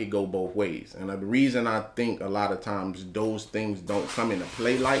feel like it go both ways. And the reason I think a lot of times those things don't come into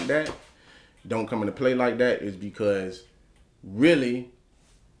play like that is because really,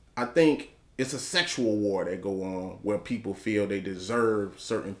 I think it's a sexual war that go on where people feel they deserve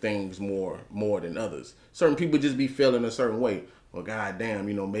certain things more than others. Certain people just be feeling a certain way. Well, goddamn,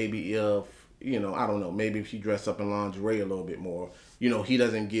 maybe if, I don't know, maybe if she dressed up in lingerie a little bit more, he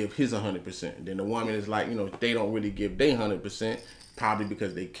doesn't give his 100%. Then the woman is like, they don't really give their 100%, probably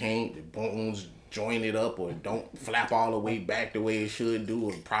because they can't, the bones jointed up or don't flap all the way back the way it should do,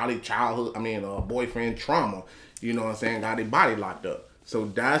 or probably boyfriend trauma, you know what I'm saying, got their body locked up. So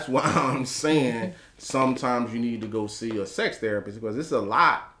that's why I'm saying sometimes you need to go see a sex therapist, because it's a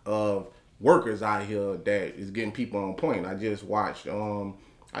lot of workers out here that is getting people on point. I just watched a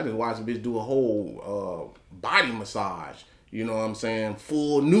bitch do a whole body massage. You know what I'm saying?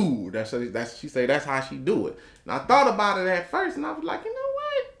 Full nude. She say that's how she do it. And I thought about it at first, and I was like, you know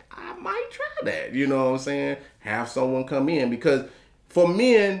what? I might try that. You know what I'm saying? Have someone come in, because for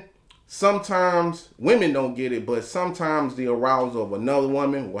men, sometimes women don't get it, but sometimes the arousal of another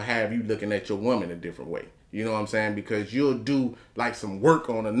woman will have you looking at your woman a different way. You know what I'm saying? Because you'll do like some work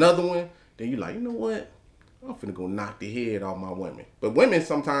on another one, then you're like, you know what? I'm finna go knock the head off my women. But women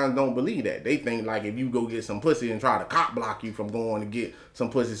sometimes don't believe that. They think like if you go get some pussy and try to cock block you from going to get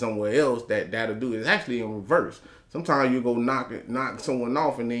some pussy somewhere else, that'll do it. It's actually in reverse. Sometimes you go knock someone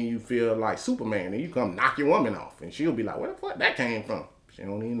off and then you feel like Superman and you come knock your woman off and she'll be like, where the fuck that came from? She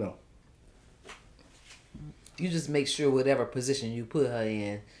don't even know. You just make sure whatever position you put her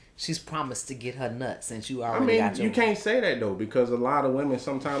in, she's promised to get her nuts since you already got your... You can't say that though, because a lot of women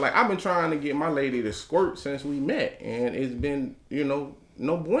sometimes, like I've been trying to get my lady to squirt since we met, and it's been, no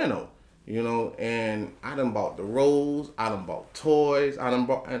bueno, and I done bought the rolls, I done bought toys,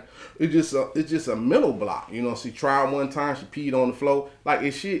 and it's just a mental block. She tried one time, she peed on the floor, like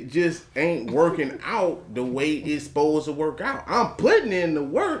it shit just ain't working out the way it's supposed to work out. I'm putting in the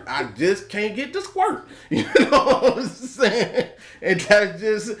work, I just can't get the squirt. You know what I'm saying? And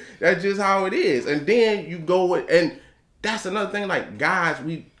that's just how it is. And then you go with, and that's another thing, like guys,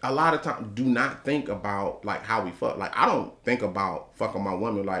 we a lot of times do not think about like how we fuck. Like I don't think about fucking my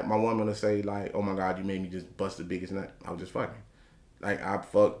woman. Like my woman will say like, oh my God, you made me just bust the biggest nut. I was just fucking. Like I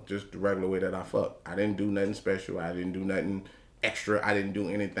fucked just the regular way that I fuck. I didn't do nothing special. I didn't do nothing extra. I didn't do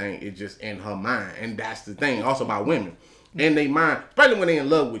anything. It's just in her mind. And that's the thing also about women. In their mind, especially when they're in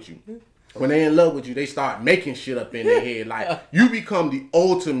love with you. When they in love with you, they start making shit up in their head. Like, you become the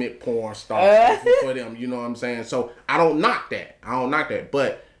ultimate porn star for them. You know what I'm saying? So, I don't knock that.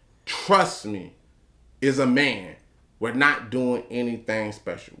 But, trust me, as a man, we're not doing anything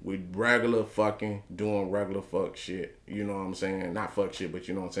special. We're regular fucking doing regular fuck shit. You know what I'm saying? Not fuck shit, but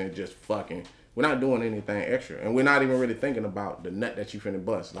you know what I'm saying? Just fucking. We're not doing anything extra. And we're not even really thinking about the nut that you finna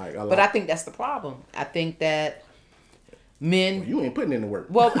bust. But I think that's the problem. I think that men... Well, you ain't putting in the work.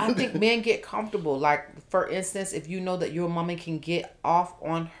 Well, I think men get comfortable. Like, for instance, if you know that your woman can get off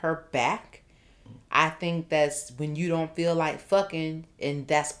on her back, I think that's when you don't feel like fucking and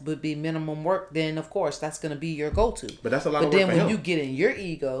that's would be minimum work, then of course that's going to be your go-to. But that's a lot of work for him. But then when you get in your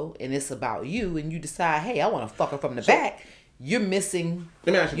ego and it's about you and you decide, hey, I want to fuck her from the back, you're missing...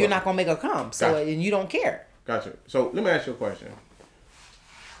 Let me ask you you're not going to make her come. So, gotcha. And you don't care. Gotcha. So let me ask you a question.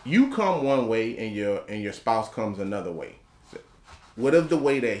 You come one way and your spouse comes another way. What if the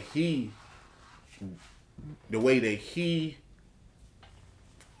way that he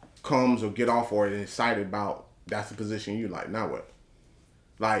comes or get off or is excited about, that's the position you like. Now what?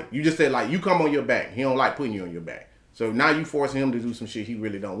 Like, you just said, like, you come on your back. He don't like putting you on your back. So now you forcing him to do some shit he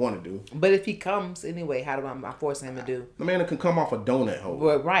really don't want to do. But if he comes anyway, how do I force him to do? The man can come off a donut hole.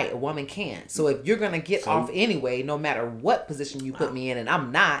 Well, right, a woman can't. So if you're going to get off anyway, no matter what position you put me in, and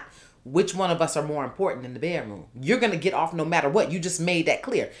I'm not, which one of us are more important in the bedroom? You're going to get off no matter what. You just made that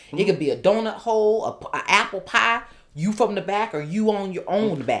clear. It could be a donut hole, a apple pie, you from the back, or you on your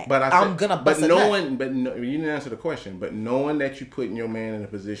own back. But I'm going to bust a nut. But no, you didn't answer the question. But knowing that you putting your man in a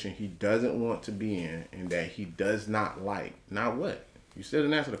position he doesn't want to be in and that he does not like, now what? You still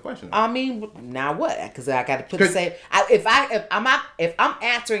didn't answer the question. I mean, now what? Because I got to put the same. If I'm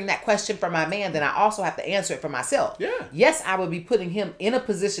answering that question for my man, then I also have to answer it for myself. Yeah. Yes, I would be putting him in a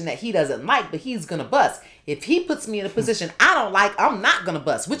position that he doesn't like, but he's gonna bust. If he puts me in a position I don't like, I'm not gonna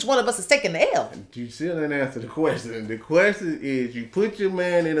bust. Which one of us is taking the L? You still didn't answer the question. The question is, you put your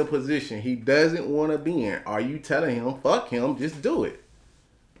man in a position he doesn't want to be in. Are you telling him, fuck him, just do it?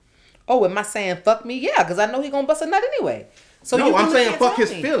 Oh, am I saying fuck me? Yeah, because I know he gonna bust a nut anyway. So no, I'm saying fuck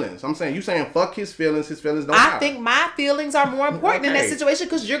his me. feelings. I'm saying you saying fuck his feelings. His feelings don't I matter. think my feelings are more important in that situation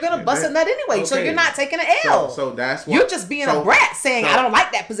because you're gonna bust a nut anyway. So you're not taking an L. So that's what, you're just being a brat saying I don't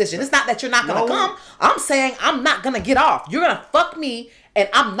like that position. It's not that you're not gonna come. I'm saying I'm not gonna get off. You're gonna fuck me and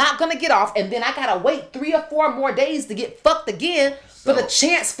I'm not gonna get off, and then I gotta wait 3 or 4 more days to get fucked again for the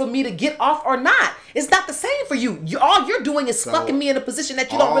chance for me to get off or not. It's not the same for you. All you're doing is fucking me in a position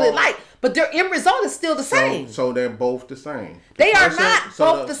that you don't really like, but their end result is still the same. So they're both the same. They are not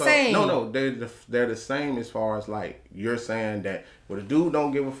both the same. No, they're the same as far as like you're saying that. Well, the dude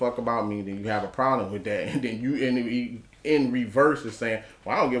don't give a fuck about me, then you have a problem with that, and then you in reverse is saying,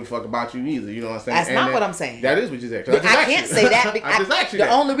 well, I don't give a fuck about you either. You know what I'm saying? That's not what I'm saying. That is what you said. I can't say that. The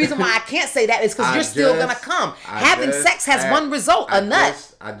only reason why I can't say that is because you're still gonna come. Having sex has one result: a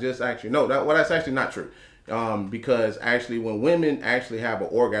nut. I just actually that's actually not true. Because actually, when women actually have an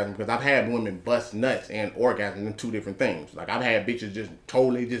orgasm, because I've had women bust nuts and orgasm in 2 different things. Like I've had bitches just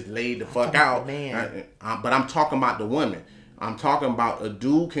totally just laid the fuck out. Man. But I'm talking about the women. I'm talking about a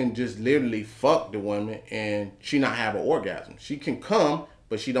dude can just literally fuck the woman and she not have an orgasm. She can come,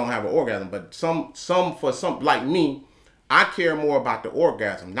 but she don't have an orgasm. But some like me, I care more about the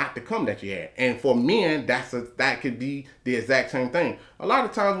orgasm, not the cum that you had. And for men, that could be the exact same thing. A lot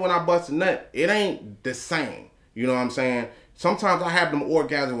of times when I bust a nut, it ain't the same. You know what I'm saying? Sometimes I have them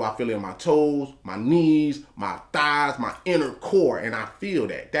orgasms where I feel it in my toes, my knees, my thighs, my inner core, and I feel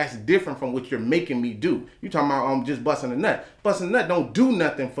that. That's different from what you're making me do. You talking about just busting a nut. Busting a nut don't do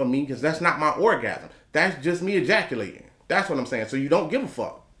nothing for me because that's not my orgasm. That's just me ejaculating. That's what I'm saying. So you don't give a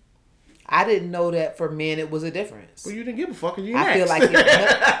fuck. I didn't know that for men it was a difference. Well, you didn't give a fuck. I feel like if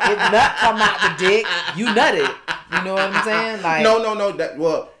nut come out the dick, you nutted. You know what I'm saying? Like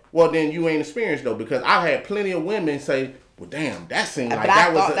No. Well, then you ain't experienced though, because I've had plenty of women say, well, damn, that seemed like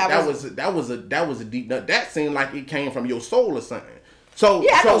that was a deep nut. That seemed like it came from your soul or something. So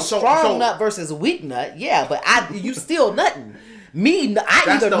yeah, I know strong nut versus weak nut. Yeah, but you still nutting. Me, I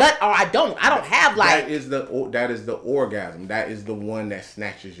either nut or I don't. I don't have like that is the orgasm. That is the one that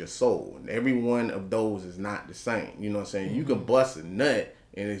snatches your soul. And every one of those is not the same. You know what I'm saying? Mm-hmm. You can bust a nut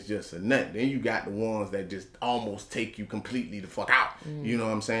and it's just a nut. Then you got the ones that just almost take you completely the fuck out. Mm. You know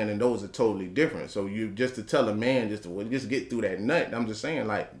what I'm saying? And those are totally different. So you just to tell a man just to get through that nut, I'm just saying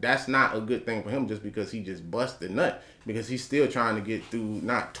like that's not a good thing for him just because he just busted nut, because he's still trying to get through,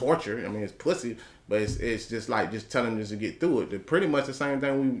 not torture. I mean, it's pussy, but it's just like just telling him just to get through it. They're pretty much the same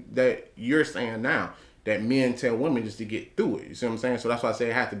thing that you're saying now, that men tell women just to get through it. You see what I'm saying? So that's why I say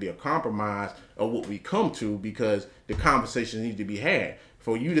it has to be a compromise of what we come to, because the conversations need to be had.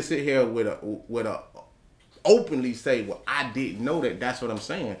 For you to sit here with a openly say, well, I didn't know that. That's what I'm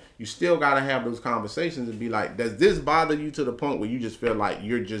saying. You still got to have those conversations and be like, does this bother you to the point where you just feel like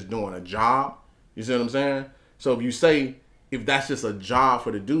you're just doing a job? You see what I'm saying? So if you say, if that's just a job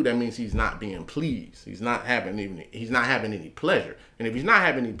for the dude, that means he's not being pleased. He's not having any pleasure. And if he's not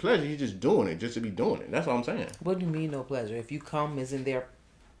having any pleasure, he's just doing it just to be doing it. That's what I'm saying. What do you mean no pleasure? If you come, isn't there?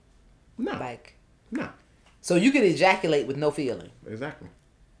 No. Like no. So you can ejaculate with no feeling. Exactly.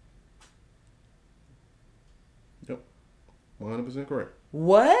 Yep. 100% correct.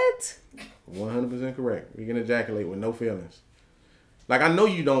 What? 100% correct. You can ejaculate with no feelings. Like, I know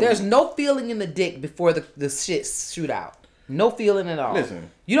you don't. There's no feeling in the dick before the shit shoot out. No feeling at all.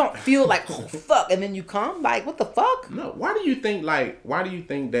 Listen. You don't feel like, oh, fuck, and then you come? Like, what the fuck? No. Why do you think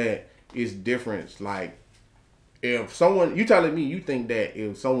that it's different? Like, if someone, you telling me you think that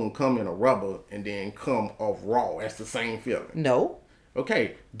if someone come in a rubber and then come off raw, that's the same feeling? No.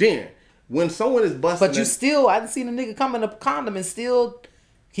 Okay. Then, when someone is busting... But you still, I done seen a nigga come in a condom and still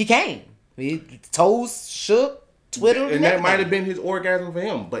He came. Toes shook, twiddled, and that might have been his orgasm for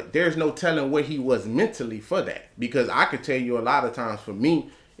him. But there's no telling where he was mentally for that. Because I could tell you a lot of times for me,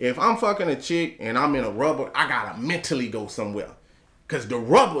 if I'm fucking a chick and I'm in a rubber, I gotta mentally go somewhere. Because the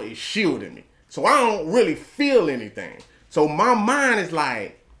rubber is shielding me. So I don't really feel anything. So my mind is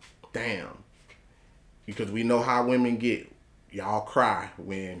like, damn. Because we know how women get. Y'all cry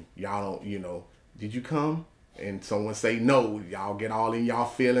when y'all don't, did you come? And someone say no. Y'all get all in y'all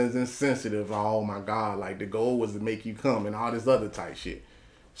feelings and sensitive. Oh my God, like the goal was to make you come and all this other type shit.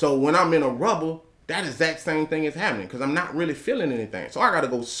 So when I'm in a rubber, that exact same thing is happening because I'm not really feeling anything. So I got to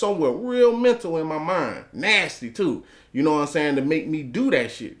go somewhere real mental in my mind. Nasty too. You know what I'm saying? To make me do that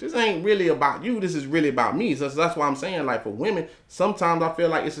shit. This ain't really about you. This is really about me. So that's why I'm saying, like, for women, sometimes I feel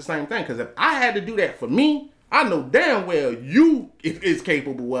like it's the same thing. Because if I had to do that for me, I know damn well you is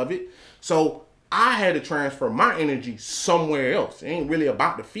capable of it. So I had to transfer my energy somewhere else. It ain't really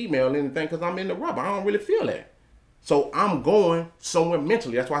about the female or anything because I'm in the rubber. I don't really feel that. So I'm going somewhere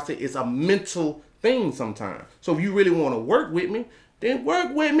mentally. That's why I say it's a mental thing sometimes. So if you really want to work with me, then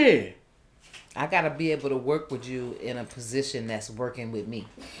work with me. I got to be able to work with you in a position that's working with me.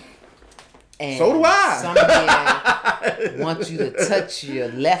 And so do I. Some men want you to touch your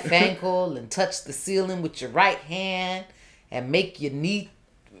left ankle and touch the ceiling with your right hand and make your knee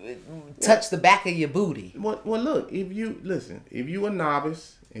touch the back of your booty. Well, look, if you a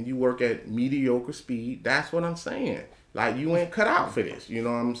novice and you work at mediocre speed, that's what I'm saying. Like, you ain't cut out for this. You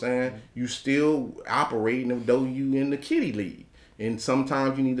know what I'm saying? You still operating as though you in the kiddie league. And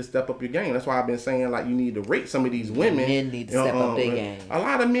sometimes you need to step up your game. That's why I've been saying, like, you need to rate some of these women. Men need to step up their game. A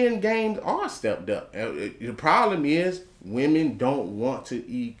lot of men games are stepped up. The problem is women don't want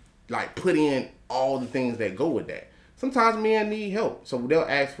to put in all the things that go with that. Sometimes men need help. So they'll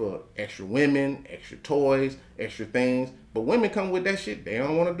ask for extra women, extra toys, extra things. But women come with that shit. They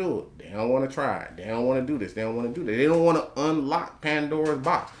don't want to do it. They don't want to try it. They don't want to do this. They don't want to do that. They don't want to unlock Pandora's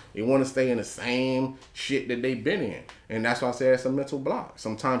box. They want to stay in the same shit that they've been in. And that's why I say it's a mental block.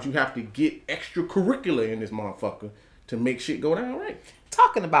 Sometimes you have to get extracurricular in this motherfucker to make shit go down right.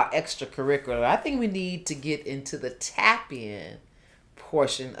 Talking about extracurricular, I think we need to get into the tap-in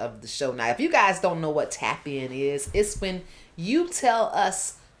portion of the show. Now, if you guys don't know what tap-in is, it's when you tell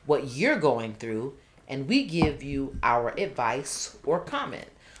us what you're going through and we give you our advice or comment.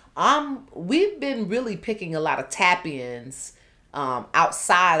 We've been really picking a lot of tap-ins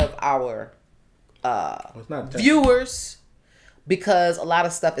outside of our viewers because a lot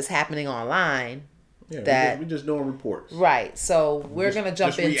of stuff is happening online. Yeah, we're just doing reports. Right. So we're going to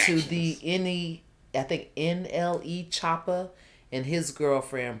jump into the NLE Chopper and his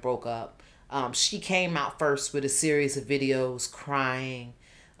girlfriend broke up. She came out first with a series of videos crying,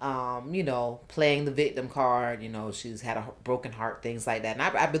 playing the victim card. She's had a broken heart, things like that. And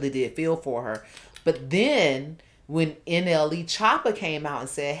I really did feel for her. But then when NLE Chopper came out and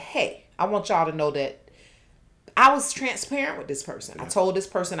said, hey, I want y'all to know that I was transparent with this person. I told this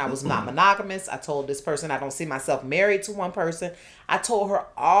person I was not monogamous. I told this person I don't see myself married to one person. I told her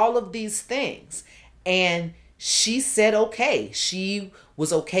all of these things. And she said okay. She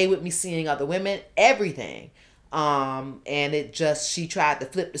was okay with me seeing other women, everything. And she tried to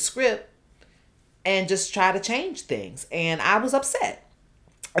flip the script and just try to change things. And I was upset.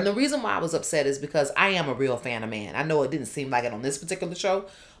 And the reason why I was upset is because I am a real fan of man. I know it didn't seem like it on this particular show,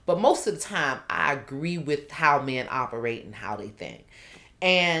 but most of the time I agree with how men operate and how they think.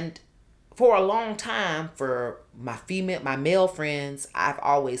 And for a long time, for my male friends, I've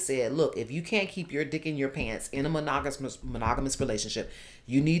always said, look, if you can't keep your dick in your pants in a monogamous relationship,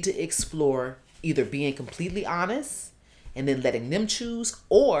 you need to explore either being completely honest and then letting them choose,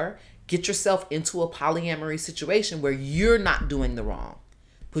 or get yourself into a polyamory situation where you're not doing the wrong.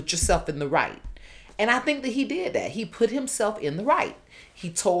 Put yourself in the right. And I think that he did that. He put himself in the right. He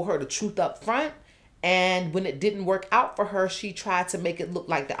told her the truth up front. And when it didn't work out for her, she tried to make it look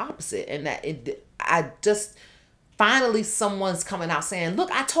like the opposite. And finally someone's coming out saying,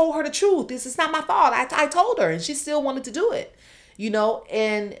 look, I told her the truth. This is not my fault. I told her, and she still wanted to do it.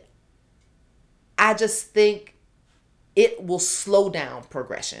 And I just think it will slow down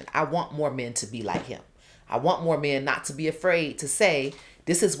progression. I want more men to be like him. I want more men not to be afraid to say,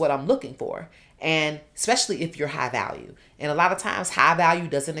 this is what I'm looking for. And especially if you're high value. And a lot of times high value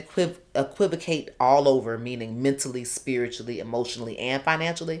doesn't equivocate all over, meaning mentally, spiritually, emotionally, and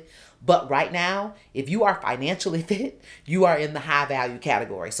financially. But right now, if you are financially fit, you are in the high value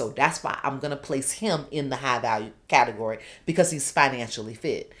category. So that's why I'm going to place him in the high value category, because he's financially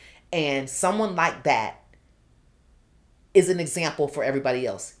fit. And someone like that is an example for everybody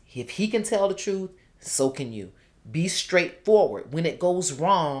else. If he can tell the truth, so can you. Be straightforward. When it goes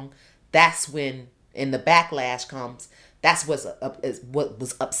wrong, that's when, and the backlash comes, that's what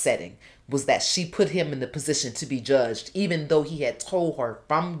was upsetting, was that she put him in the position to be judged, even though he had told her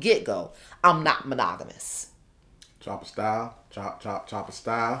from get-go, I'm not monogamous. Chopper style, chopper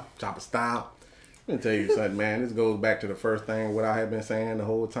style, chopper style. Let me tell you something, man. This goes back to the first thing what I have been saying the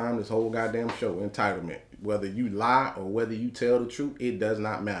whole time, this whole goddamn show, entitlement. Whether you lie or whether you tell the truth, it does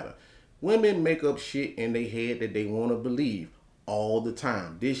not matter. Women make up shit in their head that they want to believe all the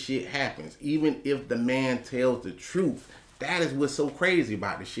time. This shit happens. Even if the man tells the truth, that is what's so crazy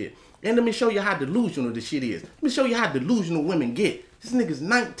about this shit. And let me show you how delusional this shit is. Let me show you how delusional women get. This nigga's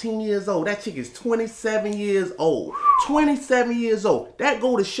 19 years old. That chick is 27 years old. 27 years old. That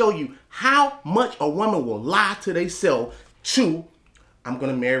go to show you how much a woman will lie to themselves to, I'm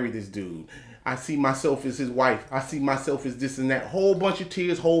going to marry this dude. I see myself as his wife. I see myself as this and that. Whole bunch of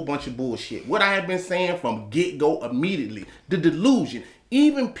tears, whole bunch of bullshit. What I have been saying from get-go immediately. The delusion.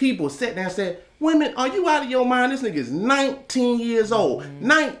 Even people sat down and said, women, are you out of your mind? This nigga is 19 years old.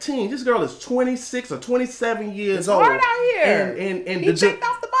 19. This girl is 26 or 27 years old. Hard out here. And he checked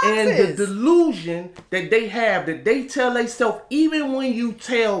off the boxes. And the delusion that they have, that they tell themselves, even when you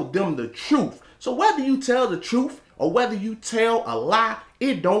tell them the truth. So whether you tell the truth or whether you tell a lie,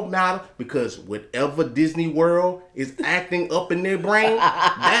 it don't matter, because whatever Disney World is acting up in their brain,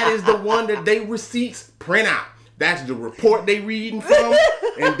 that is the one that they receipts print out. That's the report they reading from,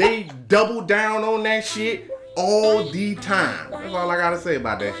 and they double down on that shit all the time. That's all I gotta say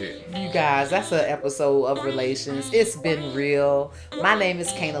about that shit. You guys, that's an episode of Relations. It's been real. My name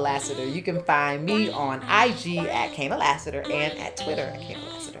is Kana Lassiter. You can find me on IG at Kana Lassiter and at Twitter at Kana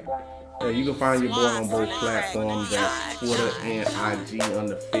Lassiter. Yeah, you can find your boy on both platforms, that's Twitter and IG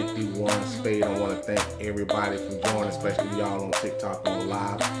under 51 Spade. I want to thank everybody for joining, especially y'all on TikTok on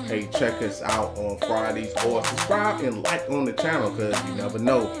live. Hey, check us out on Fridays, or subscribe and like on the channel, because you never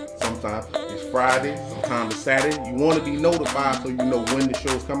know. Sometimes it's Friday, sometimes it's Saturday. You want to be notified so you know when the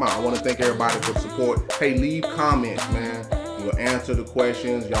shows come out. I want to thank everybody for support. Hey, leave comments, man. We'll answer the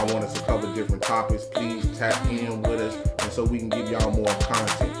questions. Y'all want us to cover different topics, please tap in with us, and so we can give y'all more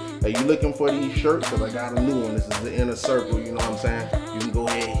content. Hey, you looking for these shirts? Because I got a new one. This is the Inner Circle, you know what I'm saying? You can go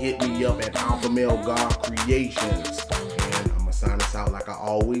ahead and hit me up at Alpha Male God Creations. And I'm going to sign this out like I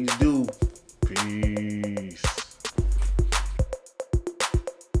always do.